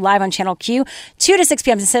 weekdays here live on Channel Q, 2 to 6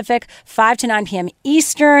 p.m. Pacific, 5 to 9 p.m.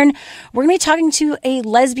 Eastern. We're going to be talking to a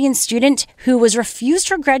lesbian student who was refused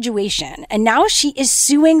her graduation, and now she is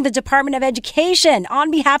suing the Department of Education on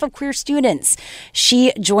behalf of queer students.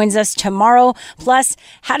 She joins us tomorrow, plus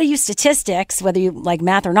how to use statistics, whether you like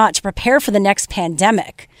math or not, to prepare for the next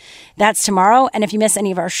pandemic. That's tomorrow. And if you miss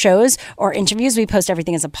any of our shows or interviews, we post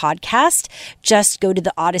everything as a podcast. Just go to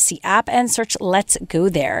the Odyssey app and search Let's Go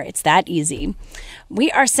There. It's that easy. We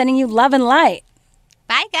are sending you love and light.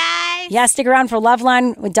 Bye, guys. Yeah, stick around for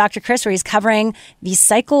Loveline with Dr. Chris, where he's covering the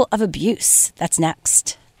cycle of abuse. That's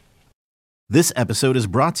next. This episode is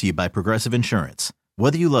brought to you by Progressive Insurance.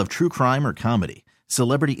 Whether you love true crime or comedy,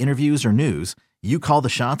 celebrity interviews or news, you call the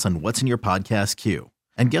shots on what's in your podcast queue.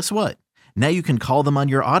 And guess what? Now you can call them on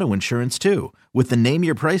your auto insurance too with the Name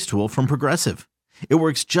Your Price tool from Progressive. It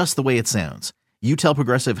works just the way it sounds. You tell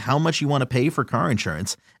Progressive how much you want to pay for car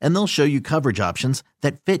insurance, and they'll show you coverage options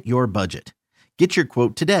that fit your budget. Get your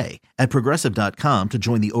quote today at Progressive.com to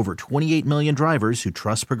join the over 28 million drivers who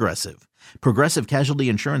trust Progressive. Progressive Casualty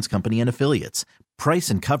Insurance Company and Affiliates. Price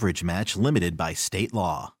and coverage match limited by state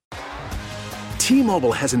law.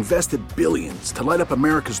 T-Mobile has invested billions to light up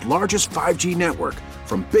America's largest 5G network,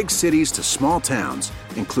 from big cities to small towns,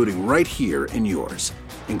 including right here in yours.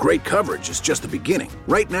 And great coverage is just the beginning.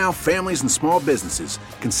 Right now, families and small businesses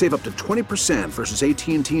can save up to 20% versus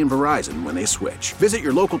AT&T and Verizon when they switch. Visit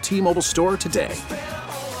your local T-Mobile store today.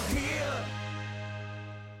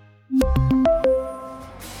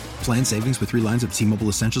 Plan savings with 3 lines of T-Mobile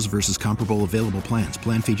Essentials versus comparable available plans.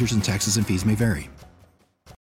 Plan features and taxes and fees may vary.